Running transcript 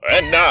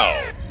And now,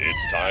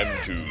 it's time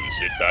to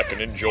sit back and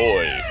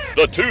enjoy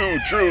the Two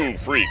True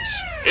Freaks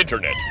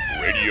Internet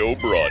Radio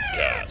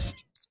Broadcast.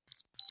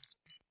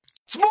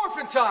 It's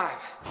morphin' time!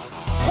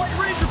 White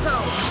Ranger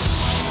power!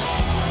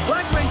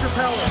 Black Ranger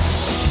power!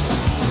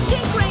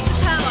 Pink Ranger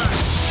power!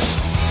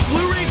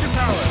 Blue Ranger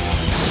power!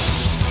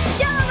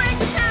 Yellow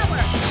Ranger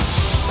power!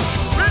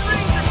 Red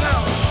Ranger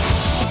power!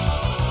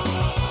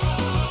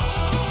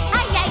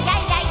 Ay, ay,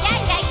 ay, ay,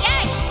 ay, ay,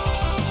 ay!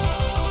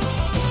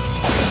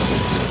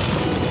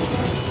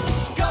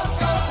 Go,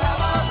 go,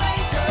 Power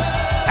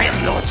Rangers! I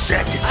am Lord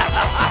Zed. Go,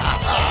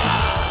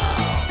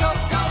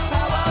 go,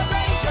 Power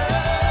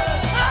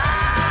Rangers! I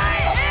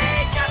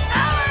hate the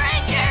Power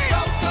Rangers!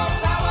 Go, go,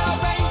 Power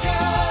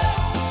Rangers!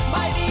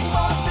 Mighty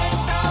Morphin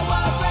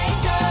Power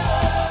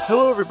Rangers!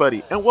 Hello,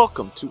 everybody, and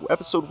welcome to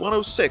episode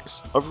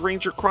 106 of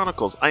Ranger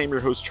Chronicles. I am your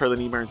host, Charlie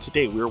Niemeyer, and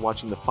today we are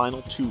watching the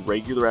final two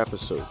regular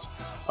episodes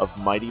of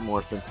Mighty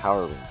Morphin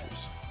Power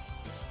Rangers.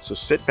 So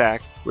sit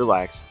back,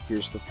 relax,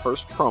 here's the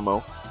first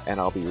promo, and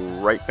I'll be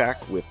right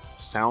back with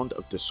Sound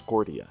of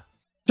Discordia.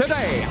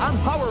 Today on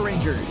Power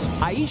Rangers,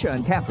 Aisha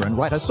and Catherine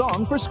write a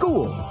song for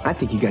school. I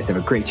think you guys have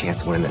a great chance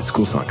of winning that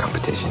school song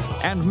competition.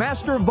 And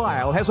Master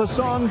Vile has a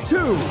song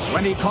too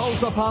when he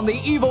calls upon the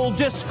evil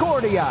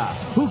Discordia,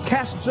 who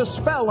casts a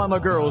spell on the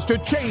girls to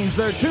change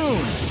their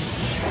tune.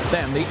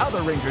 Then the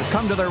other Rangers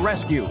come to their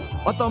rescue,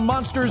 but the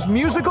monster's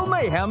musical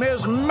mayhem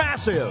is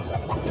massive.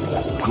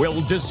 Will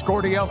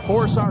Discordia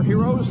force our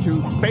heroes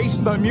to face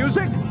the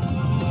music?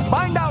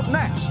 Find out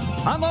next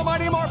on the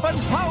Mighty Morphin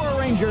Power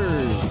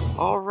Rangers.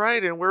 All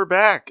right, and we're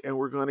back, and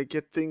we're going to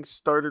get things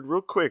started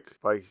real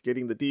quick by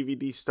getting the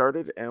DVD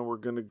started, and we're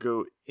going to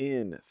go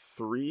in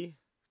 3,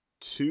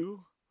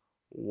 2,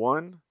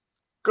 1,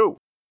 go.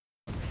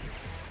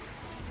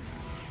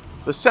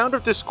 The Sound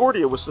of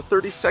Discordia was the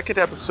 32nd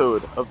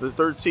episode of the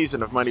third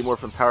season of Mighty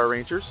Morphin Power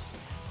Rangers.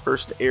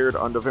 First aired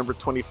on November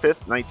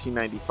 25th,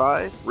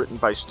 1995, written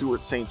by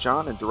Stuart St.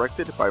 John and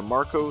directed by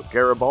Marco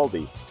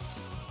Garibaldi.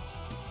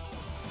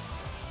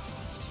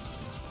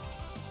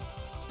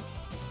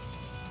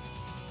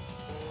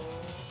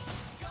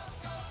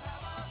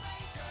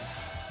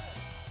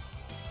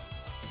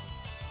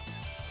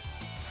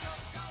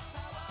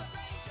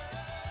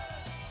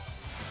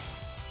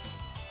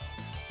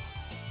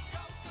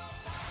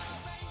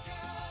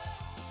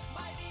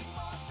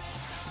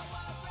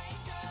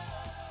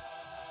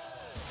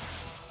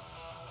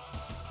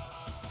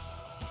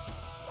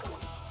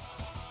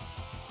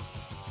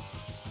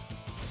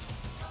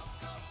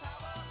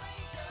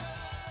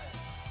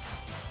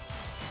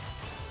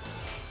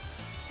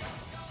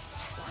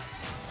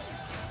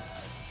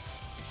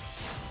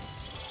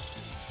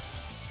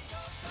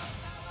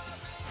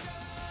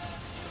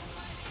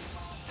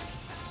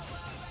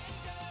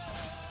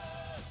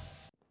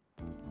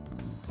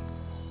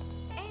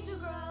 Angel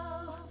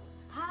Grove!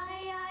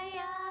 Hi, hi,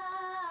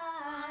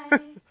 hi!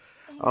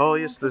 Oh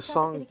yes, this Start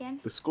song, it again.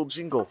 the school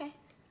jingle. Okay.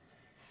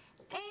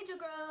 Angel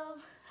Grove!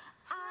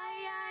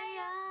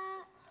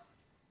 Hi,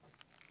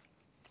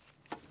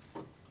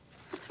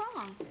 What's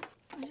wrong?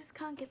 I just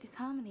can't get this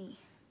harmony.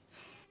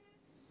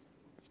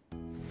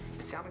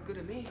 It sounded good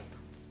to me.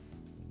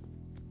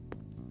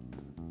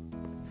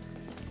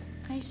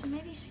 Aisha,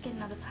 maybe you should get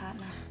another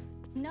partner.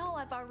 No,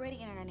 I've already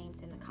entered our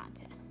names in the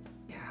contest.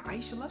 Yeah,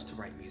 Aisha loves to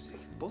write music.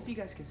 Both of you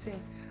guys can sing.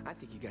 I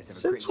think you guys have a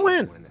Since great when?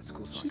 chance of winning that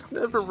school song She's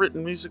competition. never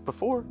written music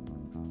before.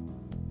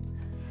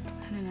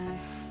 I don't know.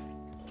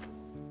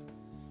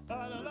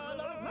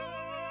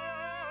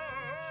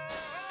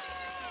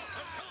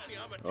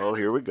 Oh,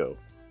 here we go.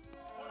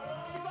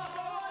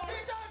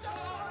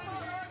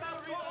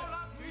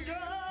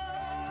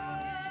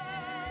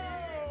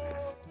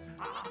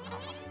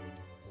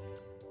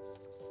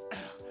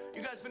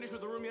 You guys finished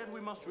with the room yet?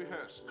 We must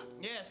rehearse.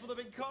 Yes, for the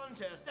big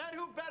contest. And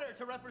who better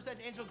to represent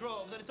Angel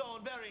Grove than its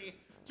own very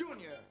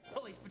junior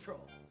police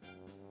patrol?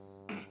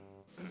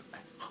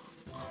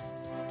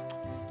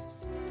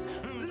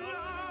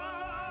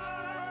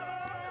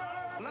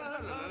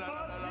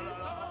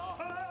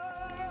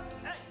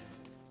 Hey,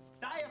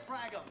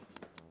 diaphragm.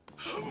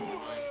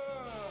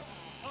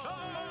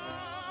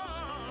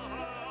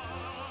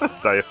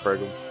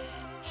 Diaphragm.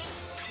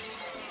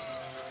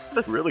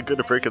 They're really good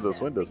at breaking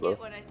those windows, though. Forget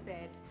what I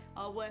said.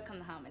 I'll work on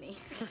the harmony.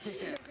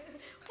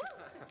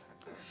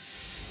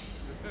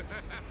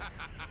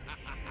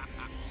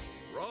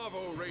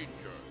 Bravo, Rangers.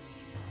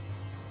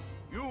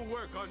 You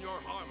work on your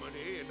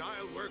harmony, and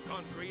I'll work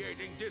on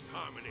creating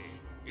disharmony.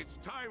 It's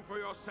time for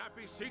your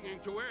sappy singing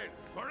to end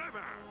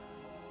forever.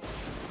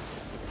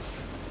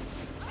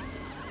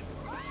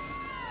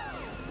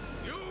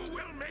 You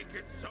will make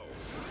it so.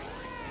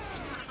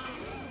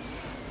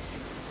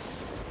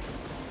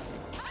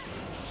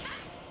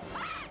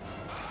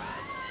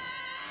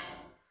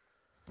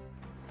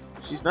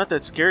 She's not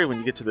that scary when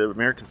you get to the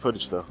American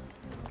footage, though.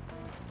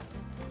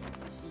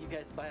 You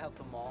guys buy out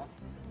the mall?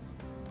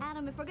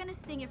 Adam, if we're gonna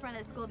sing in front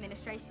of the school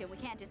administration, we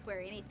can't just wear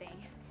anything.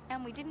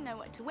 And we didn't know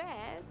what to wear,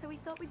 so we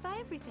thought we'd buy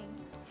everything.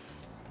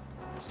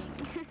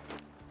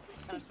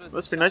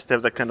 Must be nice to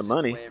have that kind of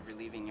money. Way of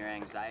relieving your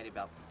anxiety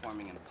about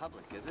performing in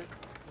public, is it?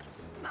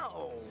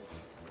 No,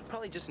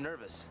 probably just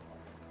nervous.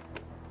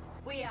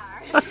 We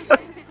are.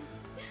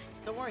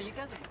 Don't worry, you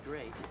guys will be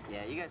great.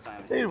 Yeah, you guys don't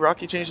have. Hey,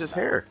 Rocky changed his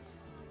hair.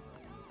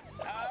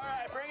 All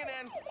right, bring it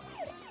in.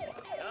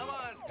 Come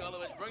on,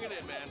 Skulovich, bring it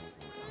in, man.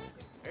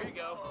 Here you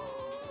go.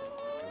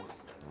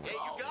 Yeah,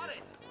 you got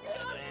it.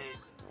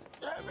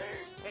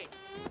 Hey,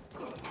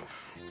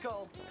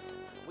 Skull,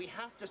 we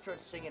have to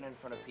start singing in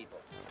front of people.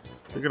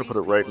 They're gonna put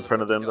it right in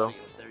front of them, though.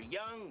 They're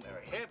young,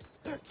 they're hip,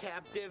 they're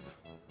captive.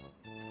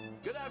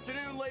 Good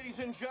afternoon, ladies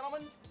and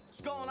gentlemen.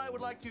 Skull and I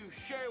would like to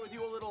share with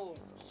you a little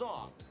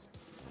song.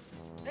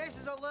 This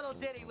is a little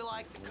ditty we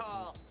like to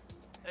call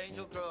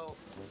Angel Grove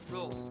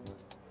Rules.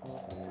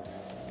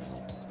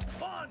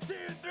 1, 2,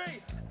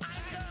 3.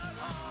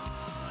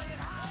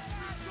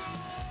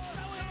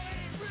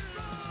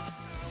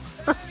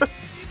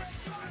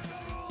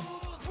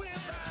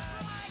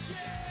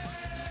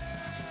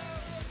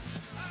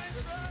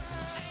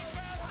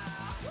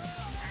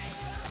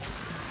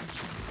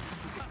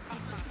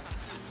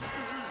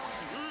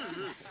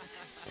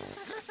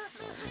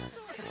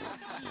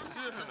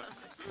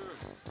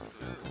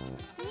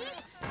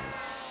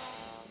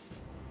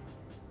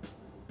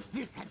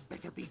 This had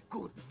better be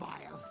good,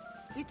 Vile.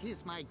 It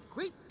is my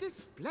great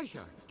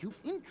displeasure to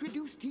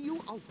introduce to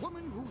you a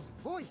woman whose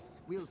voice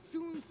will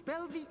soon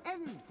spell the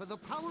end for the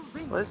Power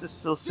Rangers. Why does it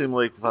still seem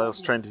like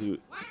Vile's trying to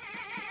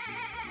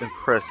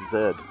impress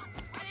Zed?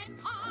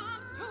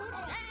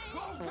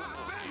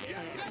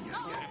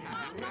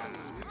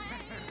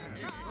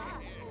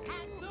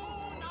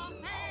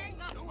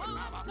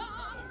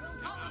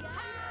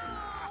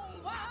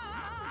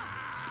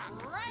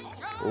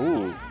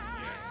 Ooh,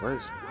 why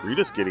is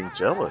Rita's getting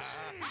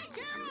jealous?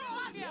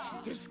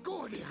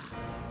 Discordia,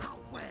 how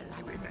well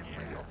I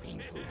remember your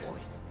painful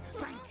voice.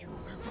 Thank you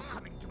for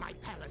coming to my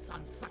palace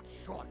on such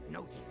short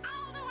notice.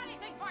 I'll do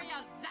anything for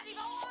you, Zeddy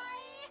boy!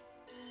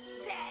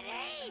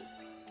 Zeddy!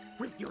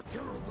 With your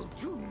terrible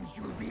tunes,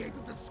 you'll be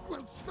able to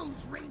squelch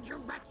those ranger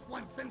rats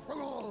once and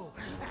for all.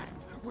 And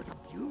what a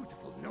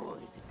beautiful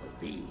noise it will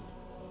be.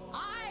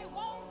 I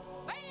won't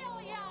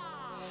fail ya!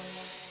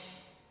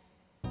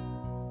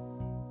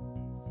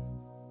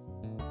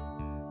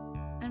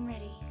 I'm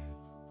ready.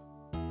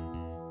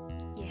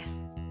 Yeah.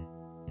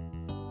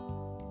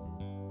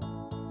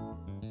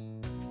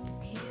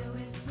 Here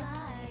we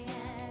fly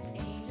at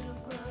Angel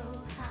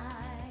Grove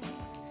High,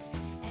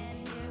 and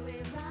here we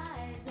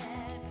rise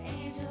at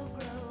Angel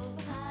Grove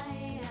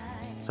High.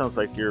 Sounds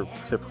like your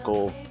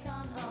typical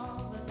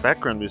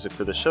background music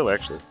for the show,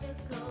 actually.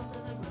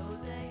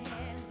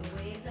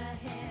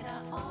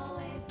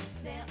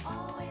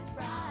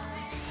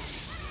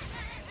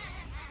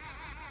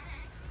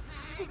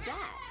 What's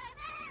that?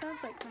 Sounds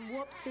like some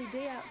Warp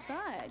CD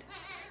outside.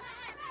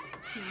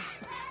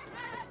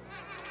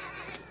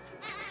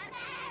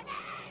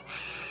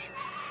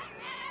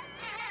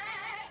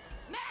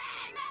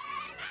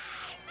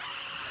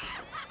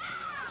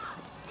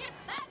 If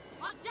that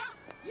one jump,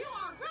 you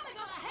are really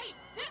gonna hate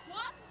this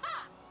one,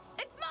 huh?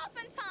 It's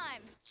Muffin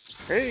time!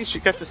 Hey, she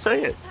got to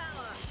say it.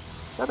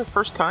 Is that her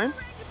first time?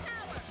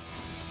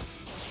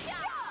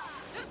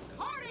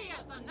 Discordia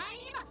is the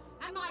name,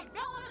 and my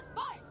villainous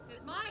voice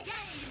is my game.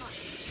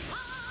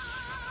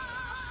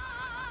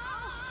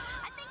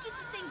 I think you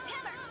should sing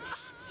tenor.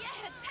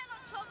 Yeah, 10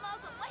 or 12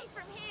 miles away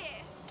from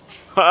here.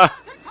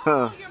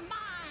 Control your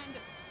mind.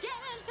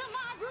 Get into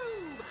my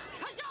groove,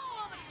 'cause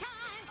you're the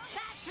kind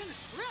that can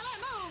really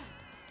move.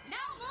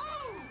 Now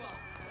move.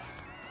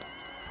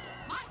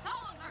 My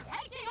songs are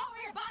taking over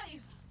your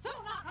bodies. Soon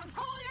I'll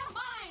control your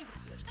minds.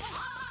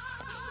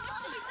 What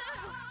should we do?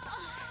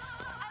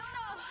 I don't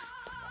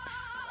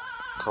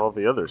know. Call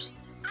the others.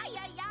 Aye,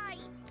 aye, aye.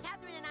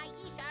 Catherine and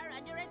Aisha are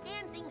under a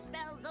dancing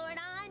spell,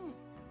 Zordon.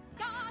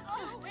 Got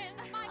you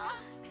in my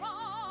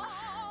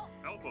control.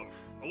 Alpha,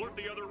 alert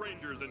the other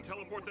Rangers and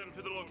teleport them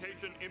to the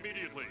location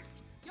immediately.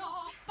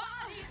 Your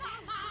body's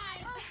on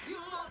mine.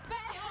 You'll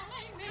obey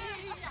only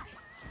me.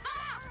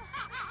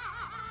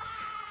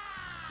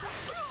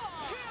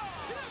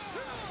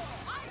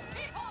 My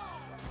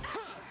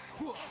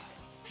people.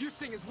 Your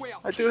sing is way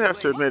off. I do have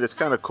to admit, it's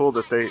kind of cool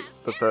that they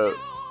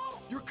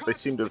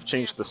seem to have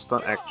changed the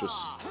stunt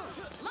actress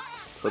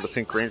for the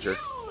Pink Ranger.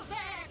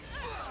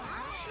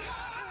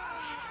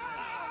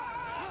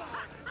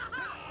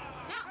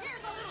 Now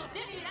here's a little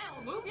ditty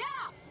that'll move ya.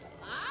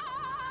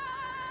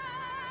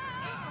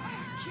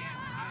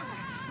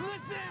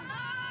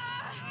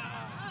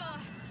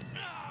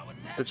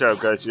 Good job,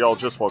 guys. Y'all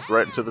just walked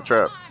right into the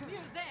trap.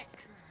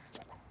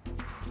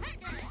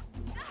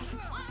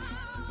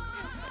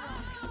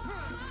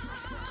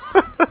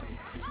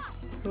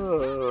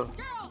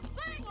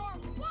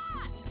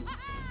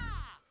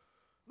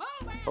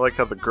 I like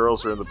how the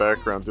girls are in the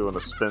background doing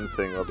a spin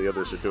thing while the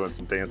others are doing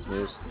some dance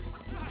moves.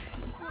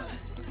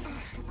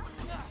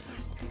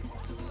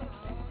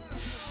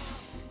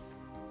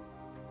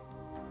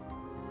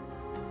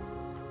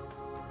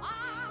 Aye,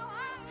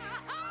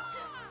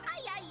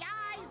 aye,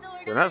 aye,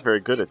 Zordon. They're not very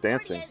good at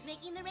dancing. Discordia is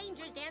making the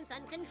Rangers dance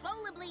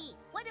uncontrollably.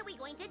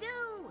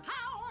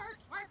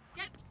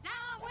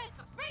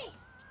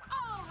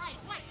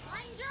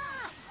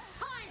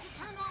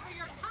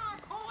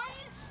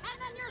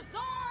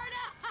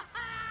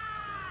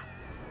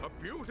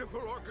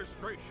 beautiful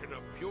orchestration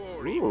of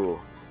pure Ooh. evil.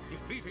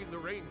 Defeating the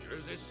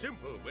Rangers is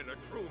simple when a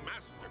true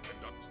master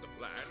conducts the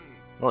plan.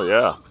 Oh,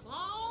 yeah.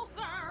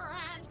 Closer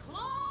and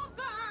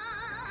closer.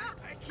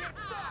 I can't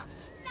stop.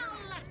 Now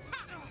let's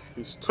have it.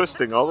 He's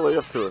twisting all the way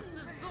up to it.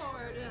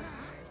 Sword.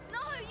 No,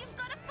 you've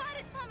got to fight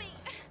it, Tommy.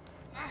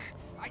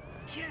 I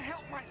can't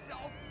help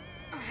myself.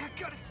 I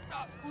gotta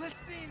stop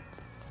listening.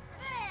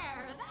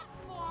 There,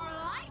 that's more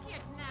like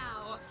it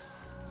now.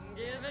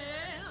 Give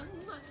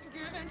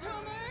in to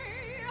me.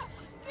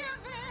 Give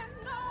in.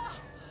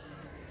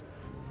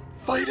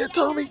 Fight it,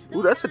 Tommy!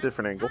 Ooh, that's a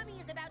different angle. Tommy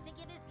is about to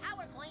give his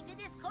power coin to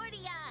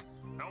Discordia.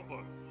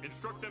 Alpha,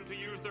 instruct them to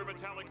use their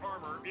metallic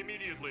armor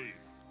immediately.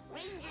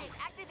 Rangers,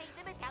 activate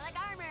the metallic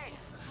armor.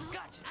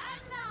 Gotcha.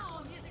 And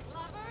now, music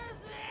lovers.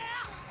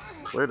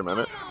 my Wait a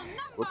minute. final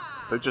What?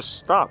 number. They just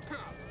stopped.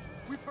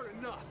 We've heard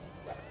enough.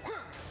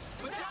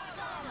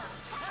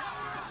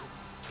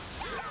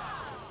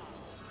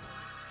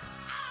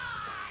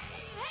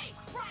 I hate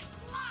bright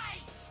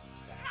lights.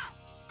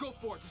 Go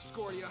for it,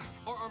 Discordia.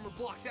 Our armor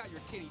blocks out your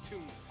tinny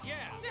tunes. Yeah.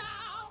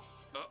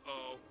 No.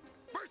 Uh-oh.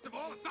 First of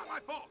all, it's not my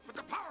fault, but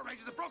the Power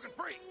Rangers have broken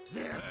free.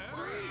 They're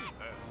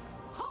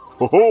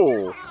Ho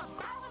ho!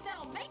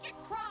 That'll make it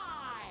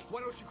cry.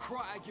 Why don't you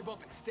cry? I give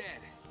up instead.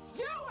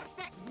 You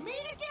expect me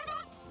to give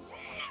up?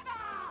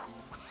 Never!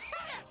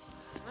 Hit it!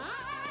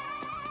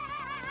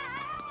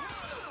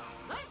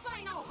 This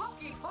ain't no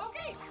hokey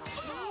pokey!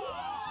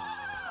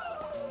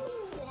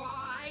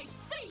 I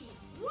see!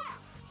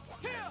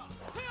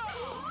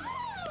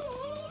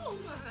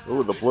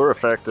 Ooh, the blur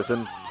effect is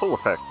in full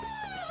effect.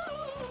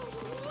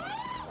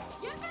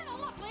 You've been a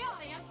lovely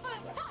audience, but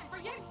it's time for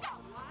you to go!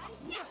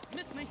 Yeah,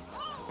 missed me. Me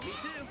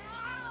too.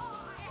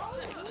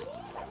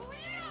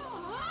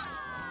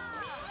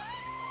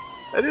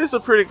 It is a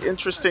pretty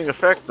interesting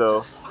effect,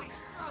 though,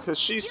 because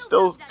she's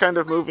still kind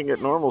of moving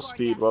at normal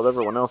speed while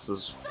everyone else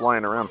is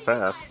flying around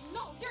fast.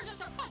 No, you're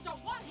just a bunch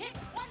of one-hit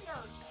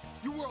wonders!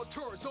 Your world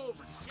tour is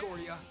over,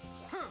 Discordia.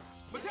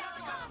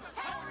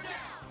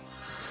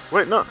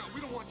 Wait, no,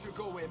 We don't want you to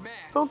go away mad.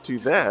 don't do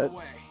that. Go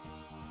away.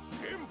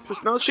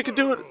 Just now she can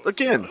do it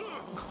again.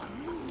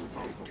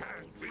 I'll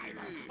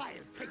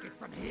take it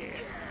from here.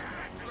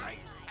 That's right.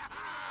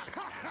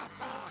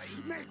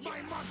 Make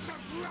my monster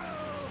grow.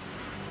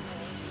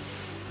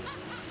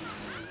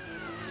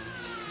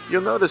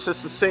 You'll notice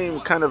it's the same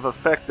kind of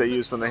effect they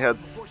used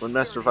when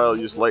Master Vile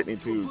used lightning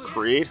to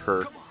create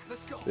her.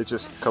 Let's go. They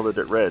just colored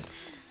it red,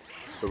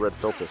 the red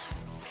filter.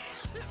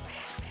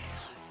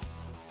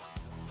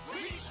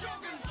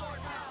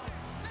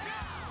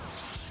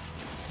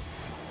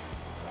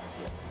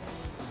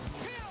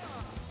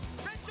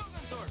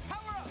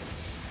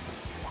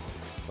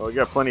 Oh, we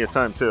got plenty of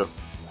time too.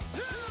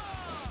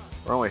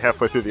 We're only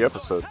halfway through the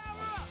episode.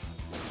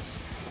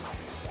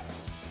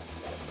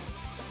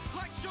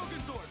 Black Shogun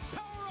Sword,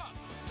 power up.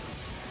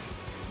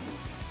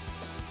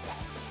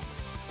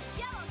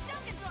 Yellow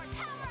Shogun Sword,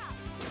 power up.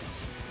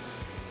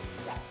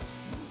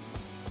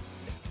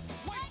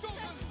 White Shogun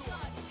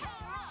Sword.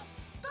 Power up.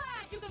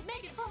 Glad you could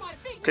make it for my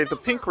big Okay, the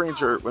Pink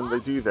Ranger, when they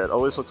do that,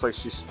 always looks like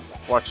she's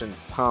watching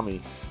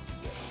Tommy.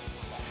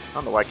 I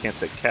don't know why I can't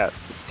say Cat.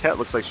 Cat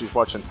looks like she's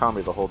watching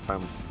Tommy the whole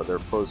time for their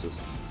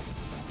poses.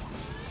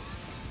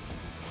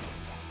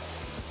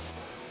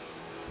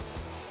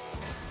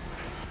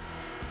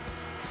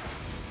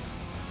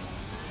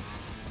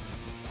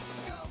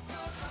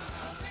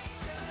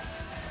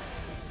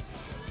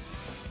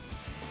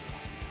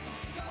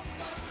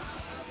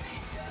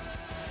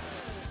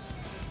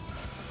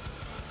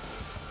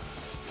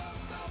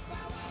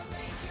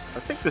 I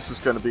think this is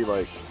going to be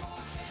like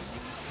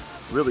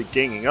really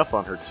ganging up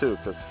on her too,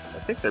 because I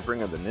think they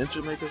bring in the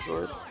Ninja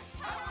Megazord.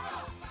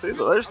 See,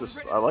 there's this.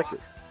 I like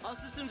it. All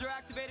systems are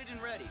activated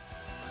and ready.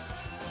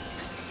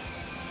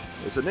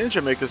 There's a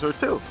Ninja Megazord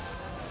too.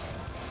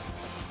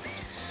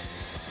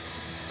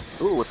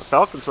 Ooh, with the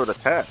Falcon Sword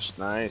attached.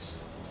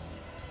 Nice.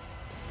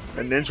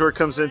 And Ninjor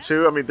comes in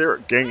too. I mean, they're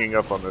ganging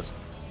up on this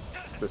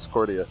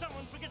Discordia.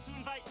 Someone forget to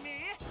invite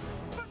me.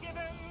 Forgive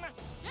him.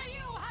 Do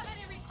you have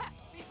any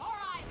requests before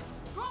I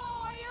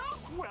destroy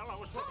you? Well, I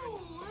was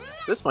wondering.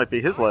 This might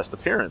be his last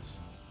appearance.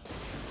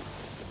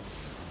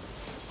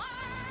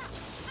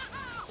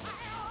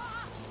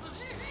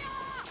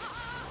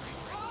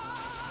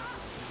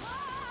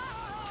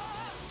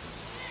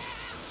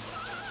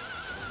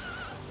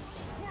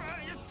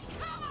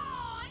 Come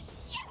on!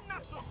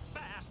 Not so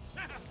fast.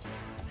 Hey,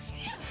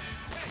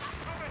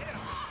 over here.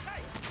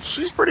 Hey.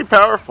 She's pretty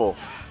powerful.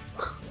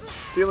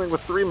 Dealing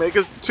with two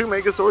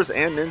Megazords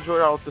and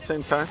Ninjor all at the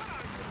same time.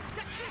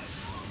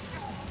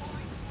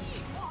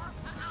 More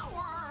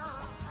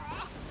power!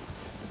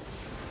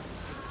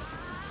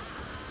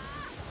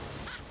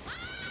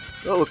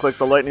 They'll look like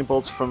the lightning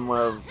bolts from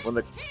when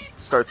they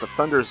start the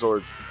Thunder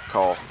Zord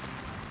call.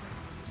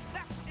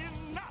 That's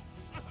enough.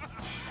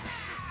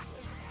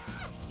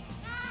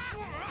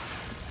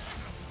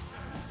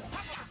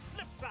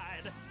 Flip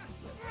side.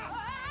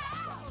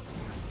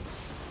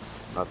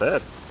 Not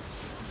bad.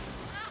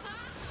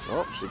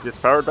 Oh, she gets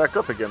powered back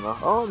up again though.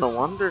 Oh, no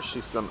wonder she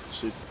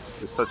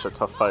He's such a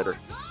tough fighter.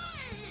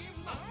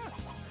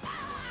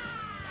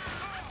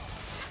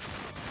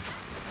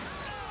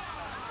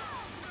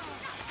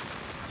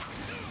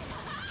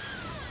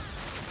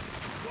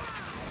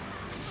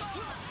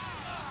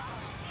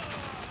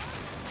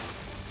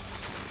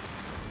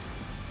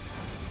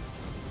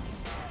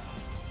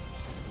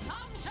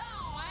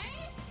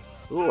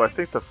 Ooh, I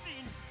think the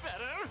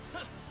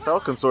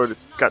Falcon Sword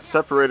got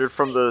separated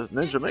from the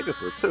Ninja Mega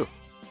Sword too.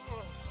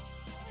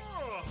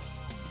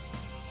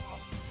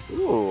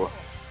 Ooh.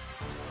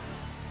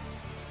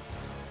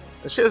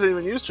 And she hasn't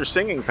even used her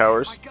singing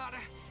powers. I gotta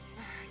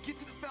get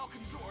to the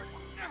Falcon Sword.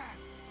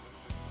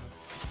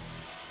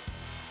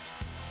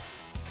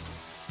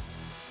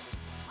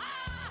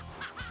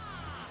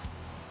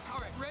 All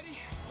right, ready?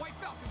 White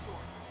Falcon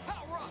Sword.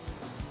 Power up.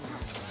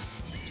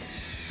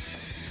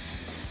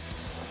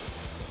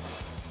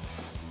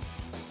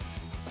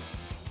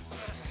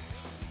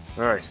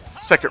 All right,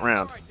 second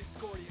round. All right,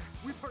 Discordia,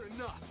 we've heard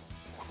enough.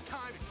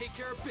 Time to take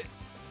care of business.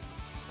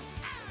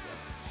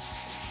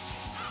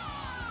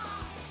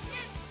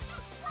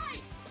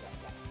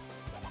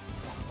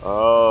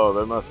 Oh,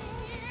 that must.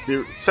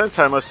 The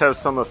Sentai must have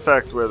some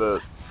effect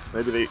where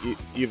maybe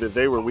either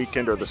they were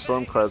weakened or the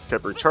storm clouds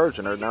kept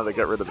recharging her. Now they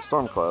got rid of the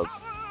storm clouds,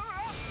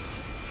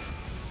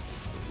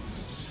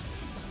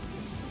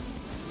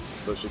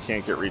 so she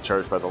can't get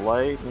recharged by the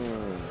light.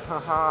 Ha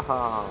ha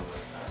ha.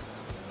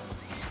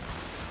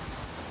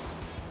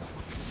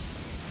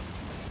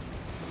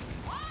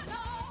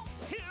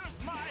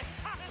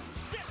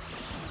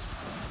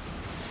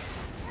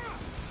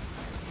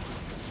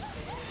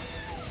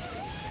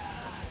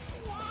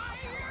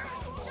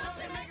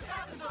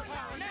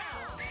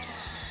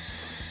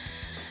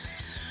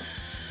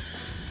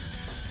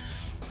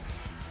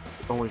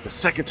 Only the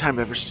second time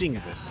ever seeing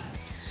this.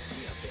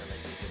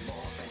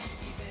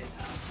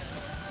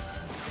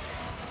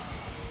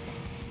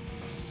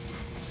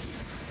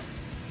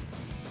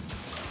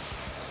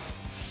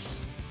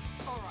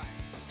 All right,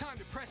 time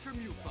to press her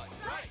mute button.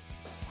 Right.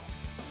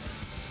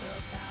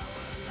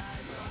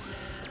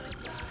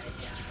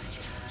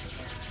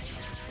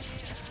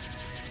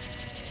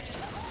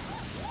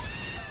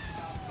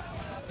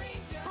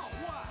 Oh,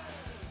 wow.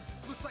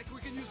 Looks like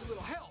we can use a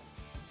little help.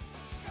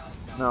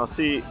 Now,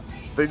 see,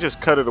 they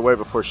just cut it away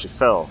before she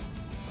fell.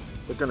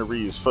 They're gonna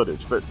reuse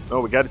footage, but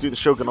we got to do the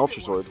Shogun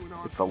Ultra Sword.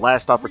 It's the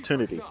last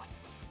opportunity.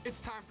 It's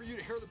time for you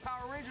to hear the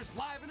Power Rangers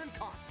live and in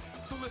concert.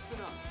 So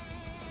listen up.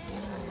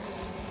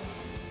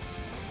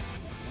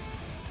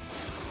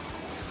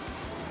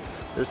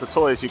 There's the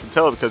toys. You can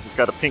tell because it's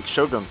got a pink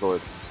Shogun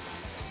Sword.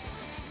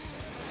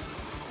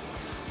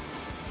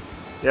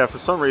 Yeah, for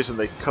some reason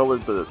they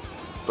colored the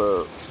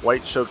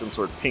white Shogun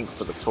Sword pink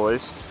for the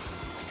toys.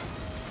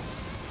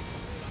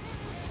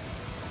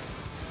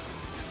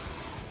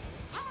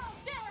 How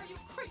dare you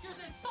creatures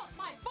insult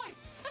my voice,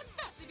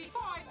 especially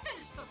before I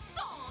finish the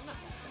song!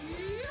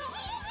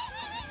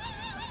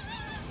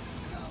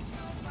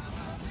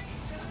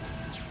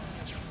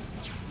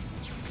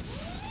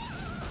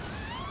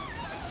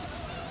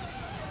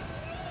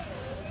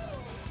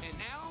 And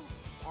now,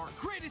 our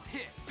greatest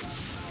hit.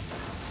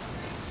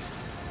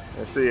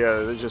 I see,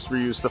 they just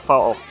reused the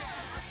fall.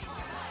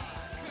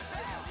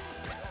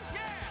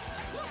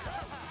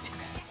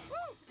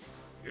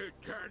 It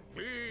can't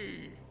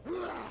be.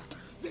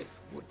 This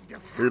wouldn't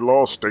have He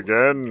lost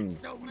again.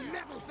 so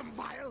meddlesome,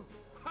 Vile.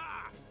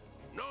 Ha!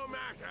 No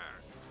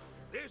matter.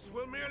 This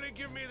will merely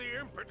give me the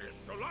impetus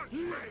to launch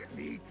me. Let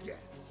me guess.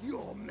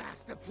 Your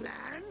master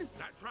plan?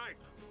 That's right.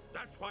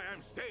 That's why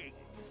I'm staying.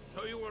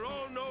 So you will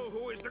all know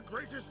who is the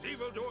greatest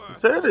evildoer.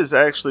 Zed is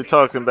actually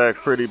talking back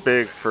pretty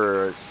big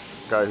for a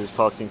guy who's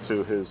talking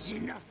to his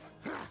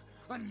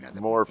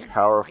more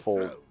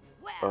powerful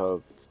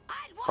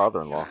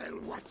father-in-law. I'll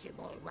watch him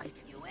all right.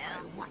 You will?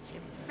 I'll watch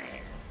him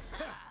fair.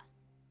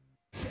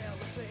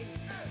 Jealousy,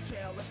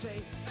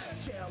 jealousy,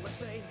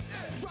 jealousy,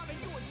 driving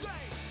you insane.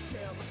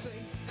 Jealousy,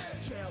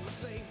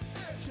 jealousy,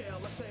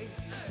 jealousy,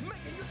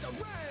 making you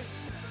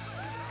deranged.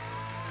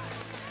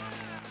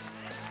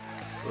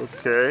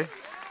 Okay.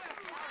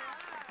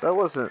 That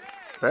wasn't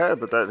bad,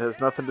 but that has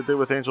nothing to do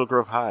with Angel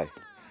Grove High.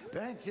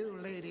 Thank you,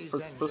 ladies It's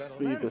and supposed to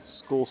be gentlemen. the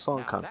school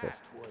song Now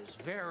contest. That was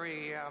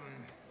very,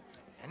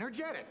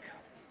 energetic.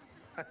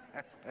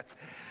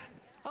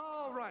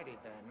 Alrighty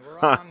then, we're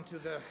on to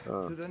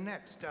the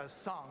next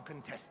song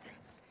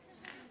contestants.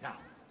 Now,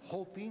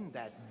 hoping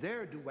that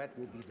their duet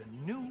will be the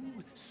new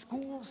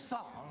school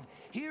song,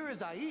 here is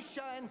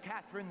Aisha and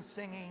Catherine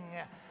singing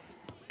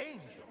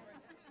Angel.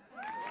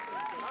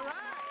 All right.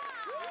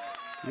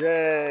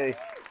 Yay!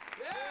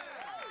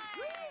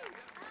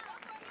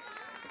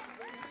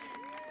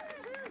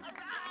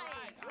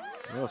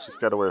 Oh, she's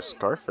got to wear a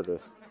scarf for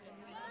this.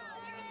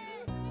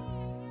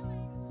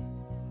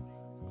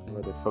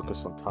 Where they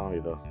focus on Tommy,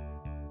 though.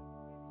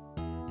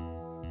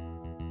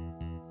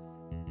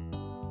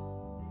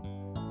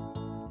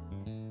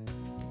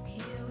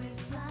 Here we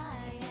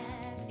fly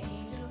at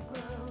Angel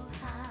Grove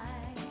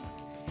High,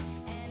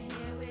 and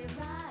here we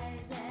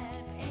rise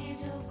at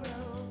Angel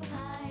Grove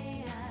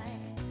High,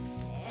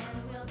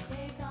 and we'll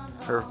take on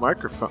Her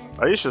microphone,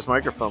 Aisha's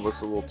microphone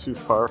looks a little too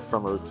far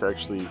from her to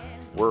actually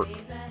work.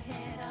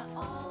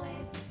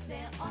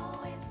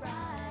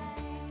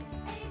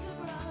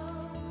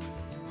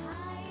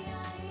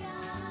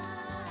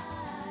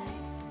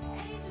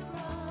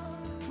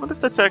 I wonder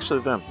if that's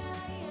actually them.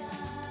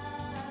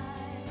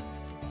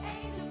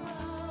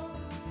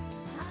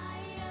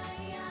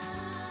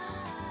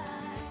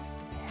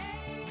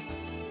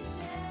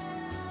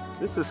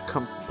 This is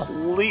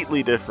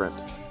completely different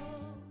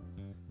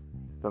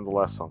than the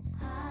last song.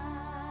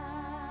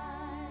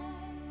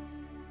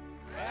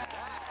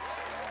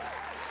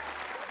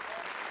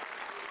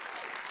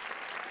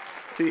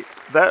 See,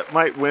 that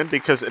might win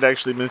because it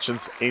actually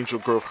mentions Angel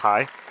Grove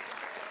High.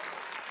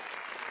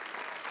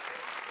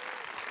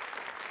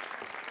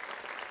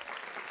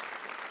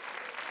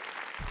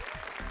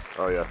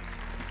 Oh yeah.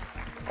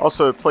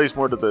 Also, it plays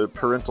more to the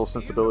parental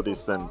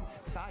sensibilities than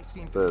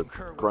the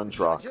grunge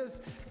rock.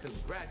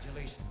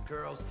 Congratulations,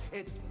 girls.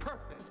 It's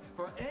perfect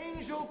for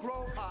Angel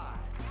Grove High.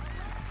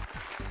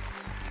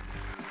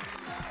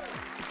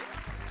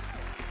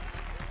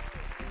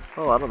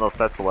 Oh, I don't know if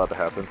that's allowed to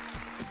happen.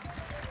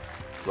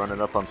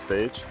 Running up on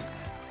stage.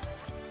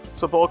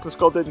 So Bulk and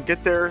Skull didn't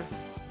get there.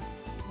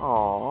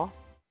 Aww.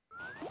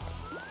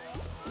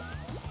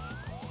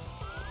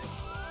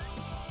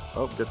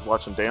 Oh, get to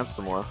watch them dance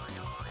some more.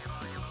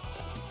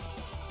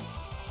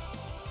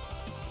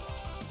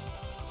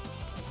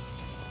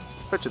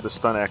 Bet you the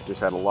stunt actors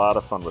had a lot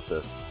of fun with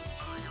this.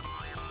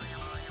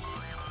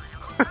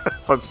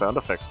 Fun sound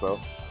effects, though.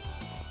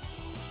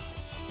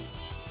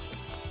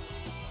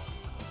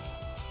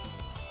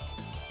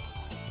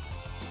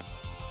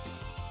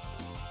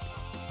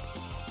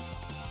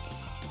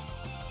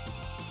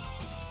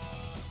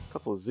 A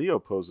couple of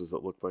Zeo poses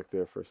that looked like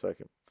there for a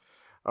second.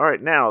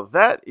 Alright, now,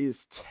 that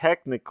is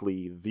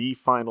technically the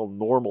final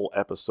normal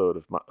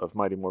episode of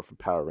Mighty Morphin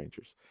Power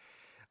Rangers.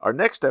 Our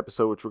next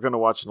episode, which we're going to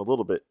watch in a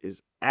little bit,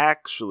 is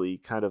actually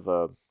kind of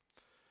a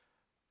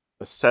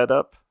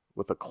setup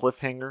with a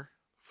cliffhanger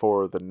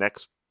for the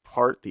next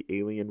part, the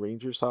Alien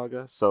Ranger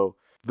saga. So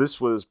this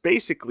was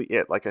basically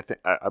it. Like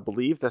I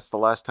believe that's the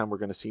last time we're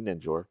going to see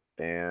Ninjor,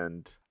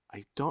 and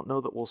I don't know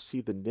that we'll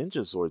see the Ninja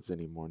Zords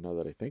anymore. Now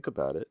that I think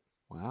about it,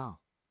 wow,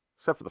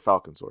 except for the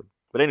Falcon Zord.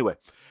 But anyway,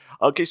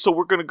 okay, so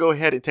we're going to go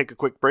ahead and take a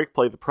quick break,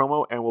 play the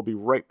promo, and we'll be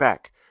right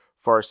back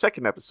for our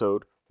second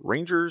episode,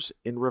 Rangers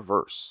in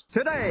Reverse.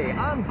 Today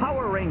on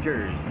Power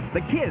Rangers,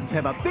 the kids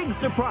have a big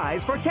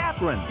surprise for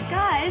Catherine.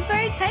 Guys, where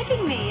are you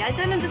taking me? I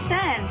don't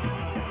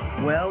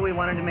understand. Well, we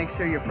wanted to make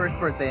sure your first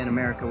birthday in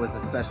America was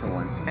a special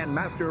one. And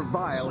Master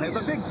Vile has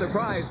a big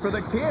surprise for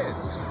the kids.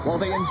 While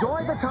they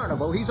enjoy the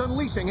carnival, he's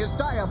unleashing his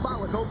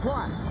diabolical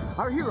plot.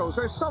 Our heroes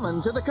are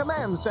summoned to the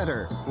command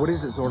center. What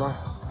is it, Zordon?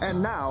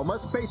 And now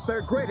must face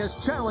their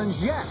greatest challenge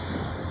yet.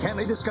 Can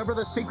they discover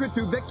the secret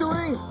to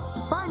victory?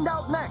 Find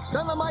out next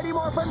on the Mighty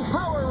Morphin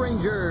Power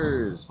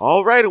Rangers.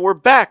 All right, and we're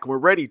back. We're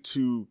ready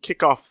to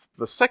kick off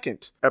the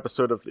second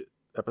episode of the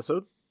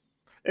episode.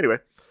 Anyway,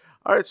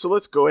 all right, so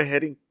let's go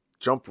ahead and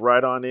jump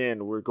right on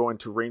in. We're going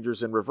to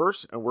Rangers in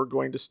Reverse, and we're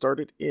going to start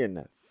it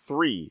in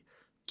 3,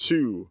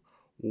 2,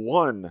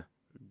 1,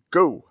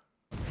 go.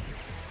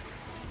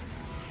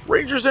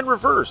 Rangers in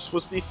Reverse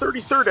was the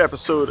 33rd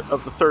episode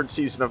of the third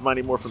season of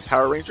Mighty Morphin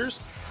Power Rangers.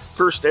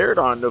 First aired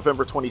on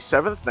November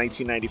 27th,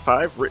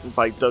 1995, written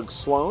by Doug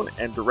Sloan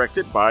and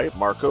directed by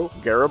Marco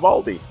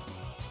Garibaldi.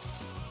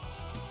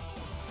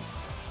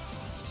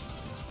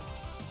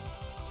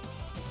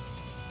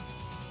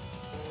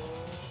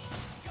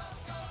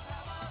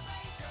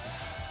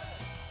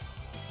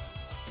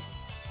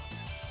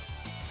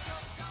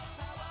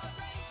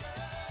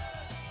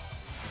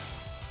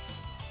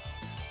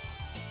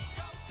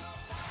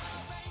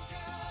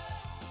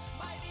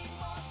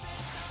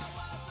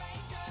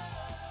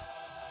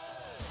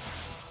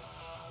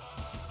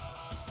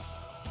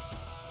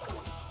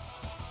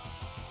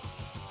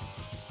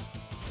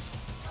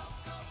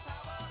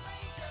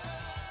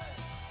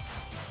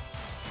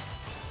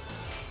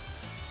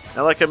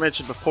 Now, like I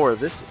mentioned before,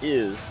 this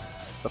is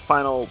the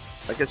final,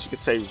 I guess you could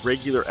say,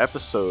 regular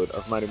episode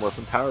of Mighty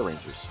Morphin Power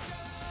Rangers.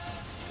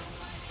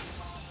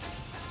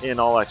 In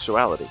all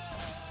actuality.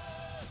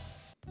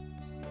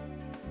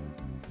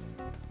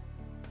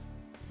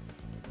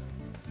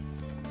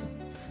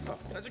 Oh,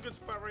 that's a good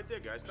spot right there,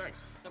 guys. Thanks.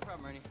 No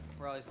problem, Ernie.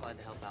 We're always glad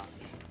to help out.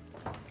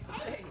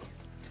 Hey!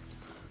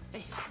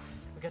 Hey,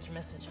 we got your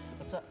message.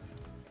 What's up?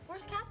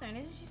 Where's Catherine?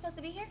 Isn't she supposed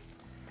to be here?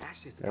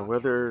 And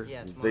whether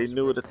they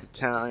knew it at the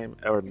time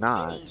or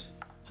not,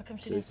 How come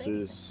she didn't this say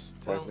anything? is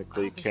Well, I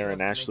technically don't think she Karen wants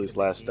to make Ashley's a big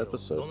last deal.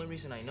 episode. The only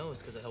reason I know is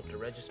because I helped her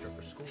register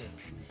for school.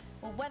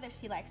 Well, whether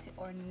she likes it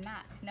or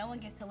not, no one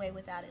gets away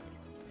without at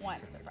least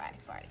one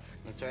surprise party.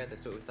 That's right,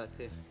 that's what we thought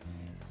too.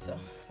 So,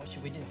 what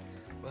should we do?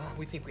 Well,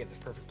 we think we have the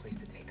perfect place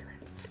to take her.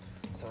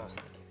 So I was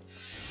thinking.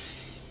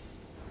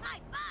 My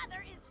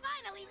father is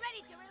finally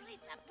ready to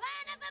release the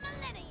plan of the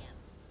millennium.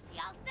 The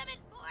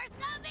ultimate force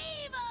of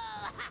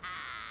evil!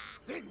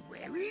 Then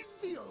where is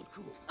the old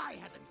cool? I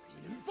haven't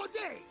seen him for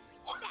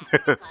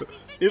days.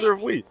 Neither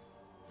have we.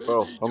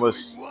 Well,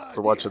 unless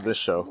we're watching this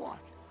show.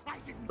 I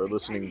or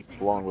listening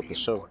along with the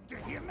show.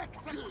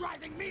 DMX is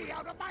driving me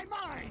out of my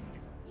mind.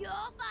 You'll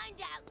find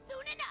out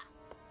soon enough.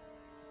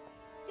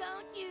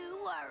 Don't you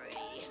worry.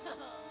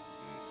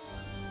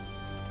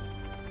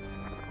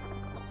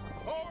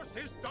 Force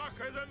is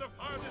darker than the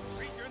farthest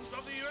regions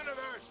of the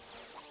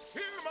universe.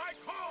 Hear my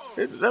call.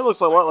 That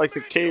looks a lot like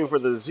the cave where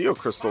the Zeo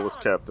Crystal was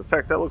kept. In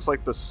fact, that looks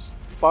like the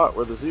spot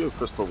where the Zeo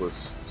Crystal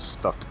was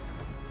stuck.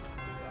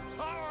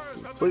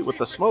 Complete with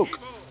the smoke.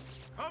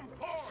 Come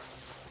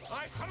forth.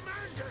 I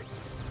command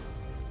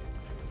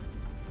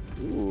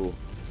it. Ooh,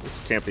 this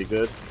can't be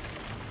good.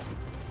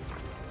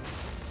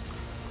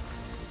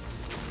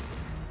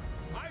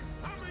 I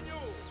summon you.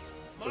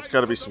 There's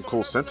got to be some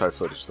cool Sentai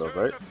footage, though,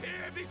 right?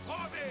 Appear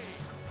before me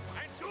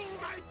and do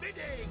my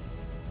bidding.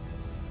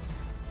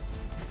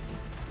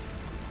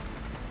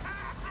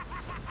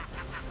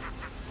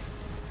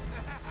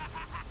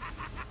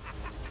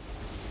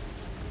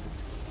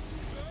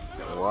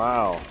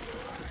 Wow.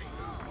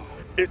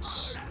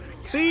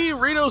 See,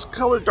 Rito's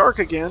colored dark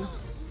again.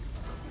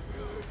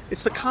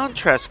 It's the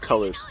contrast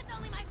colors.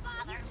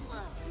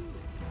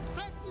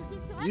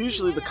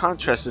 Usually the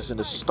contrast isn't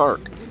as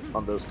stark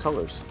on those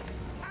colors.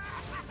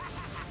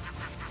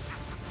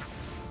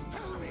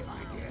 Tell me,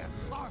 my dear,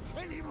 are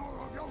any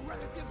more of your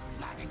relatives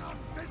planning on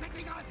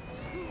visiting us?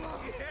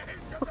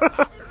 The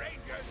Power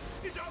Rangers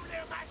is only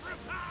a matter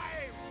of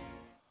time.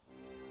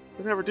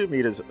 We never do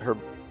meet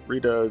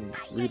Rita and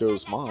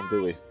Rito's mom,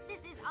 do we?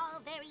 This is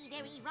all very,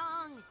 very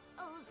wrong.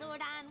 Oh,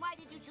 Zordon, why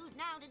did you choose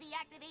now to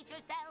deactivate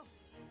yourself?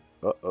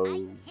 Uh-oh. I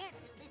can't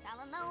do this all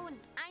alone.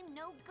 I'm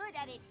no good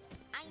at it.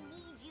 I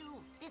need you.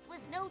 This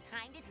was no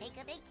time to take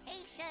a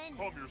vacation.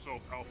 Calm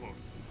yourself, Alpha.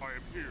 I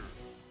am here.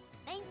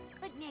 Thank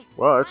goodness.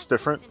 Wow, that's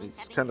different.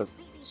 He's kind of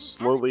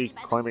slowly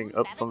climbing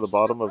up from the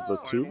bottom of the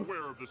I'm tube.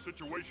 aware of the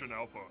situation,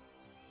 Alpha.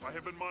 I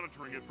have been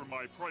monitoring it from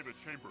my private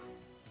chamber.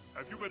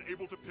 Have you been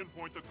able to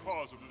pinpoint the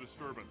cause of the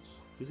disturbance?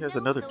 He has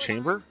another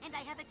chamber? And I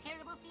have a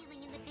terrible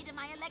feeling in the pit of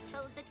my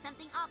electrodes that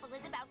something awful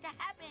is about to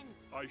happen.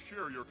 I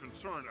share your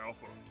concern,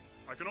 Alpha.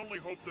 I can only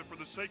hope that for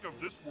the sake of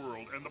this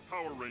world and the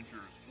Power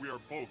Rangers, we are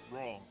both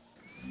wrong.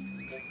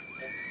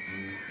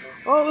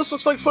 Oh, this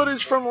looks like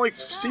footage from like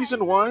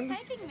season 1,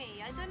 Taking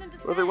me, I don't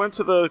understand. where they went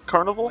to the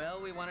carnival.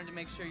 Well, we wanted to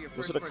make sure your Was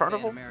first it a birthday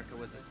carnival? in America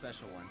was a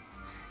special one.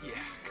 Yeah,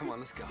 come on,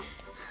 let's go.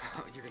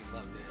 Oh, you're gonna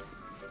love this.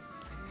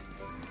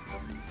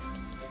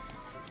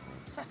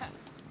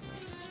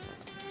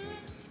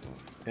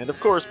 And of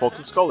course, Bulk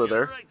and Skull are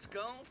there. Right,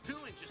 Skull. 2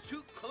 inches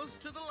too close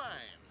to the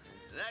line.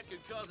 That could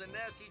cause a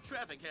nasty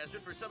traffic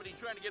hazard for somebody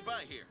trying to get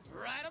by here.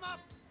 Ride 'em up.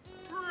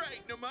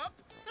 Brighten 'em up.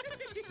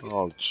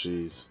 Oh,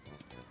 jeez.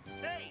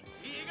 Hey,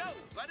 here you go,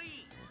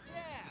 buddy.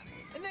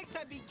 Yeah. And next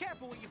time, be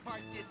careful when you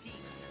park this heat.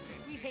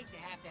 We'd hate to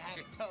have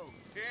it towed.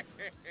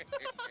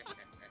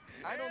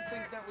 I don't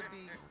think that would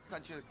be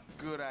such a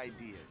good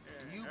idea.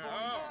 Do you,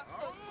 boys?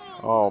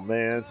 Oh,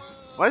 man.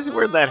 Why is he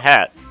wearing that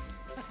hat?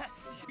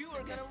 You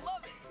are gonna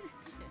love it.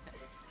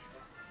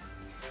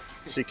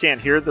 She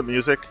can't hear the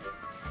music.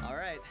 All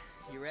right,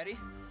 you ready?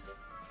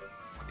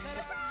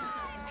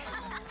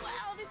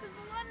 Wow, this is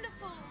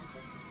wonderful.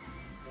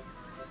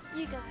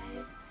 You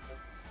guys.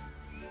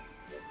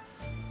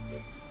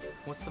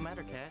 What's the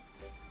matter, Kat?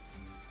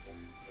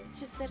 It's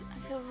just that I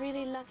feel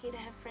really lucky to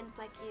have friends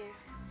like you.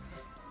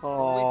 We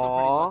feel pretty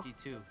Aww. lucky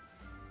too.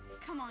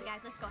 Come on, guys,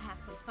 let's go have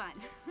some fun.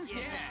 Come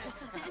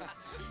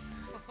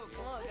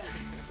on, guys.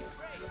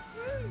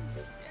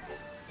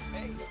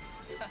 Hey.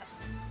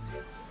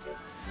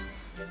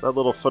 That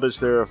little footage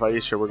there of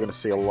Aisha, we're going to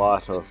see a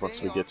lot of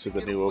once we get to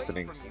the new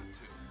opening. It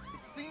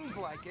seems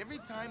like every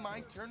time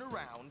I turn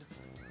around,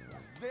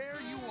 there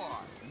you are,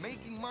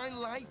 making my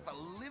life a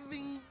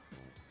living...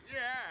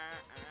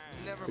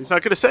 Never He's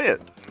not going to say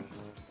it.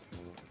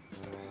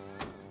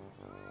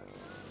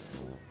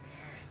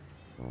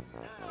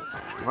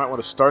 You might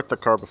want to start the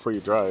car before you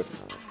drive.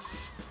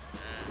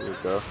 There we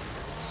go.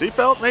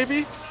 Seatbelt,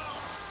 maybe?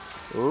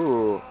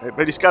 Ooh,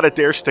 but he's got a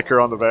Dare sticker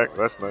on the back.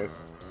 That's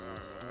nice.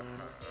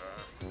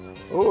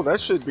 Oh, that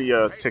should be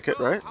a ticket,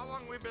 right? How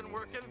long we been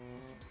working?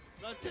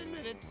 About 10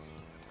 minutes.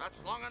 That's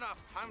long enough.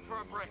 Time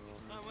for a break.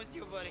 I'm with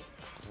you, buddy.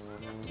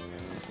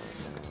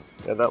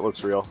 Yeah, that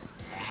looks real.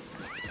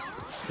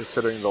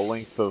 Considering the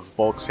length of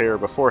Bulk's hair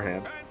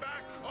beforehand.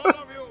 All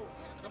of you,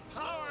 the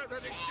power that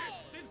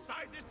exists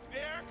inside this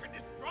sphere can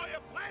destroy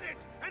a planet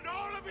and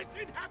all of its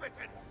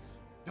inhabitants.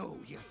 Oh,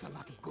 yes, a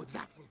lot of good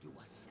that will do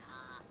us.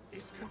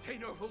 This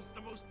container holds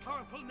the most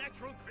powerful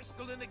natural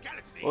crystal in the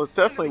galaxy. Well, it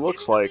definitely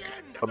looks like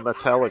a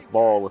metallic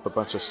ball with a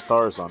bunch of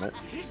stars on it.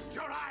 Feast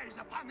your eyes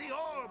upon the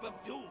orb of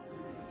doom.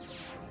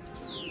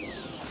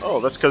 Oh,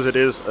 that's because it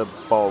is a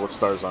ball with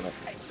stars on it.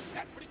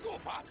 That's pretty cool,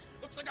 Pops.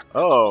 Looks like a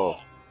Oh,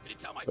 Can you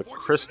tell my the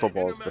fortune crystal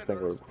today? ball is the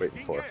thing we're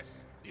waiting for.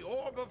 Yes, the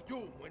orb of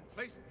doom, when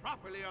placed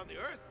properly on the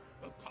Earth,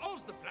 will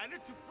cause the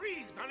planet to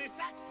freeze on its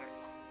axis.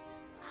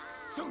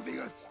 So the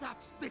Earth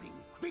stops spinning.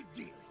 Big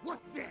deal. What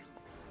then?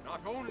 Not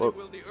only Well,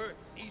 will the Earth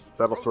cease to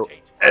that'll throw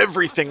rotate,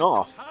 everything the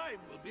off. time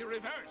will be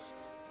reversed.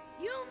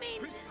 You mean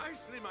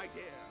Precisely, my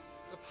dear.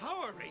 The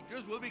Power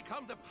Rangers will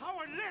become the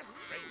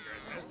powerless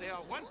Rangers as they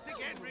are once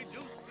again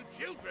reduced to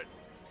children.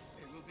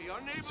 They will be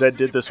unable Zed to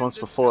did this defend once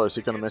before. Is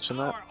he going to themselves mention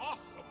that? against our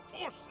awesome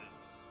forces.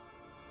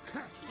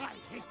 I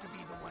hate to be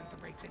the one to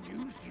break the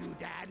news to you,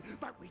 Dad,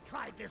 but we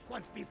tried this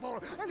once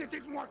before, and it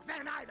didn't work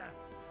then either.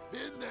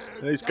 Been there.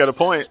 And he's got a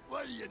point.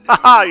 What do you know?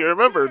 Haha, you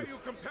remembered. Dare you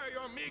compare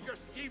your meager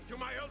scheme to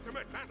my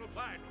ultimate battle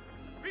plan?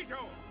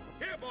 Rito,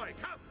 here, boy,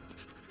 come.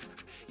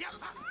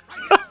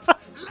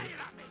 Lay it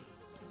on me.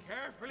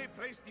 Carefully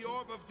place the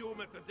Orb of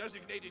Doom at the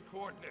designated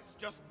coordinates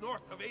just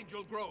north of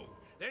Angel Grove.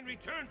 Then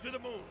return to the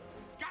moon.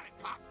 Got it,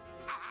 Pop.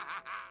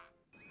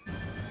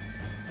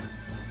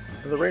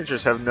 The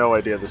Rangers have no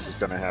idea this is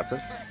going to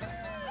happen.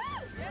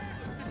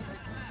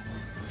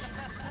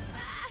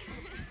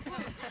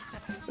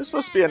 This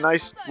must be a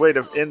nice way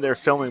to end their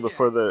filming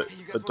before the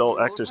adult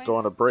actors go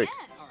on a break.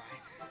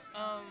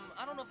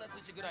 I don't know if that's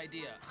such a good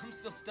idea. I'm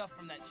still stuffed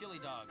from that chili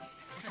dog.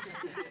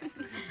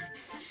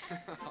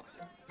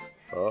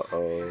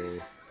 Uh-oh.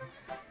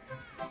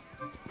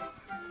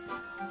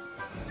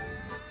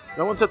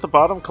 No one's at the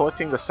bottom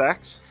collecting the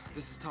sacks?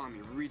 This is Tommy.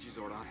 Read you,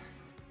 Zordon.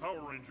 Power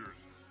Rangers,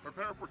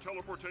 prepare for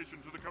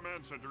teleportation to the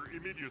command center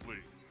immediately.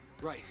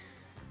 Right.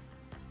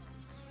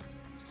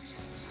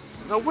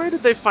 Now, where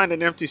did they find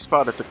an empty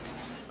spot at the...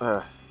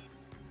 Oh,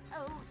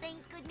 thank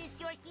goodness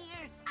you're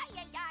here. Ay,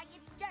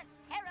 it's just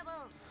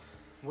terrible.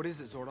 What is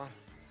it, Zordon?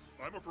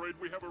 I'm afraid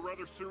we have a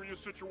rather serious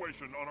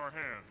situation on our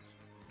hands.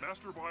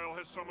 Master Vile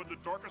has summoned the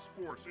darkest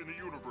force in the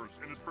universe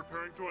and is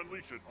preparing to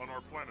unleash it on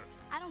our planet.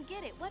 I don't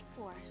get it. What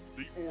force?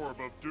 The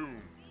Orb of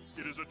Doom.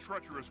 It is a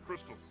treacherous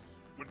crystal.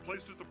 When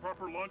placed at the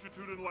proper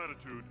longitude and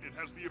latitude, it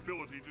has the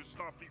ability to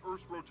stop the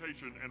Earth's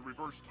rotation and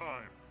reverse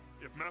time.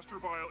 If Master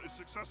Vile is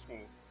successful,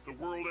 the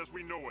world as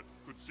we know it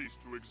could cease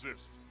to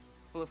exist.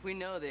 Well, if we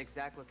know the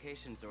exact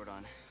location,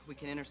 Zordon, we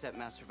can intercept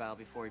Master Vile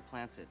before he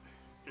plants it.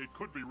 It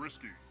could be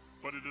risky,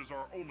 but it is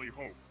our only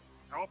hope.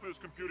 Alpha is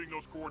computing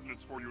those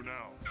coordinates for you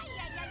now.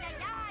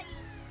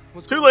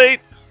 Too late!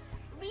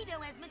 Rito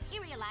has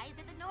materialized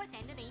at the north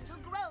end of Angel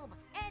Grove,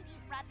 and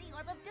he's brought the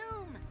Orb of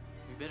Doom.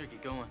 We better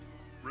get going.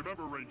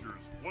 Remember,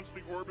 Rangers, once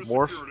the orb is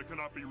Morph. secured, it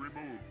cannot be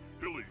removed.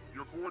 Billy,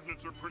 your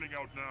coordinates are printing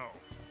out now.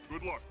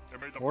 Good luck, and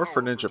may the Or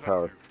for ninja protect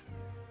power. you.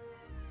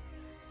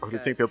 Or do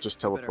you think they'll just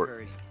Better teleport?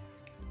 hurry.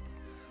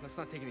 Let's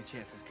not take any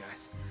chances,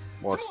 guys.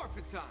 Morph.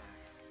 Morphin' time.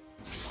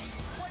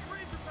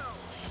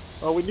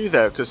 Oh, we knew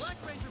that because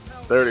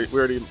we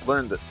already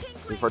learned it.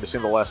 We've already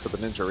seen the last of the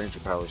Ninja Ranger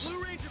powers.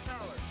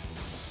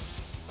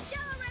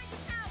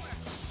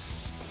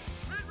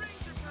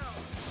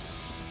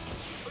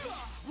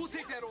 We'll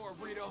take that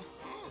orb, Rito.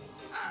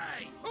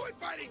 Hey, who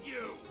invited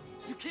you?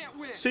 You can't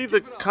win. See, the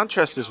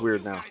contrast is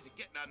weird now.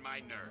 Getting on my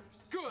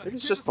nerves. Good. Maybe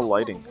it's just the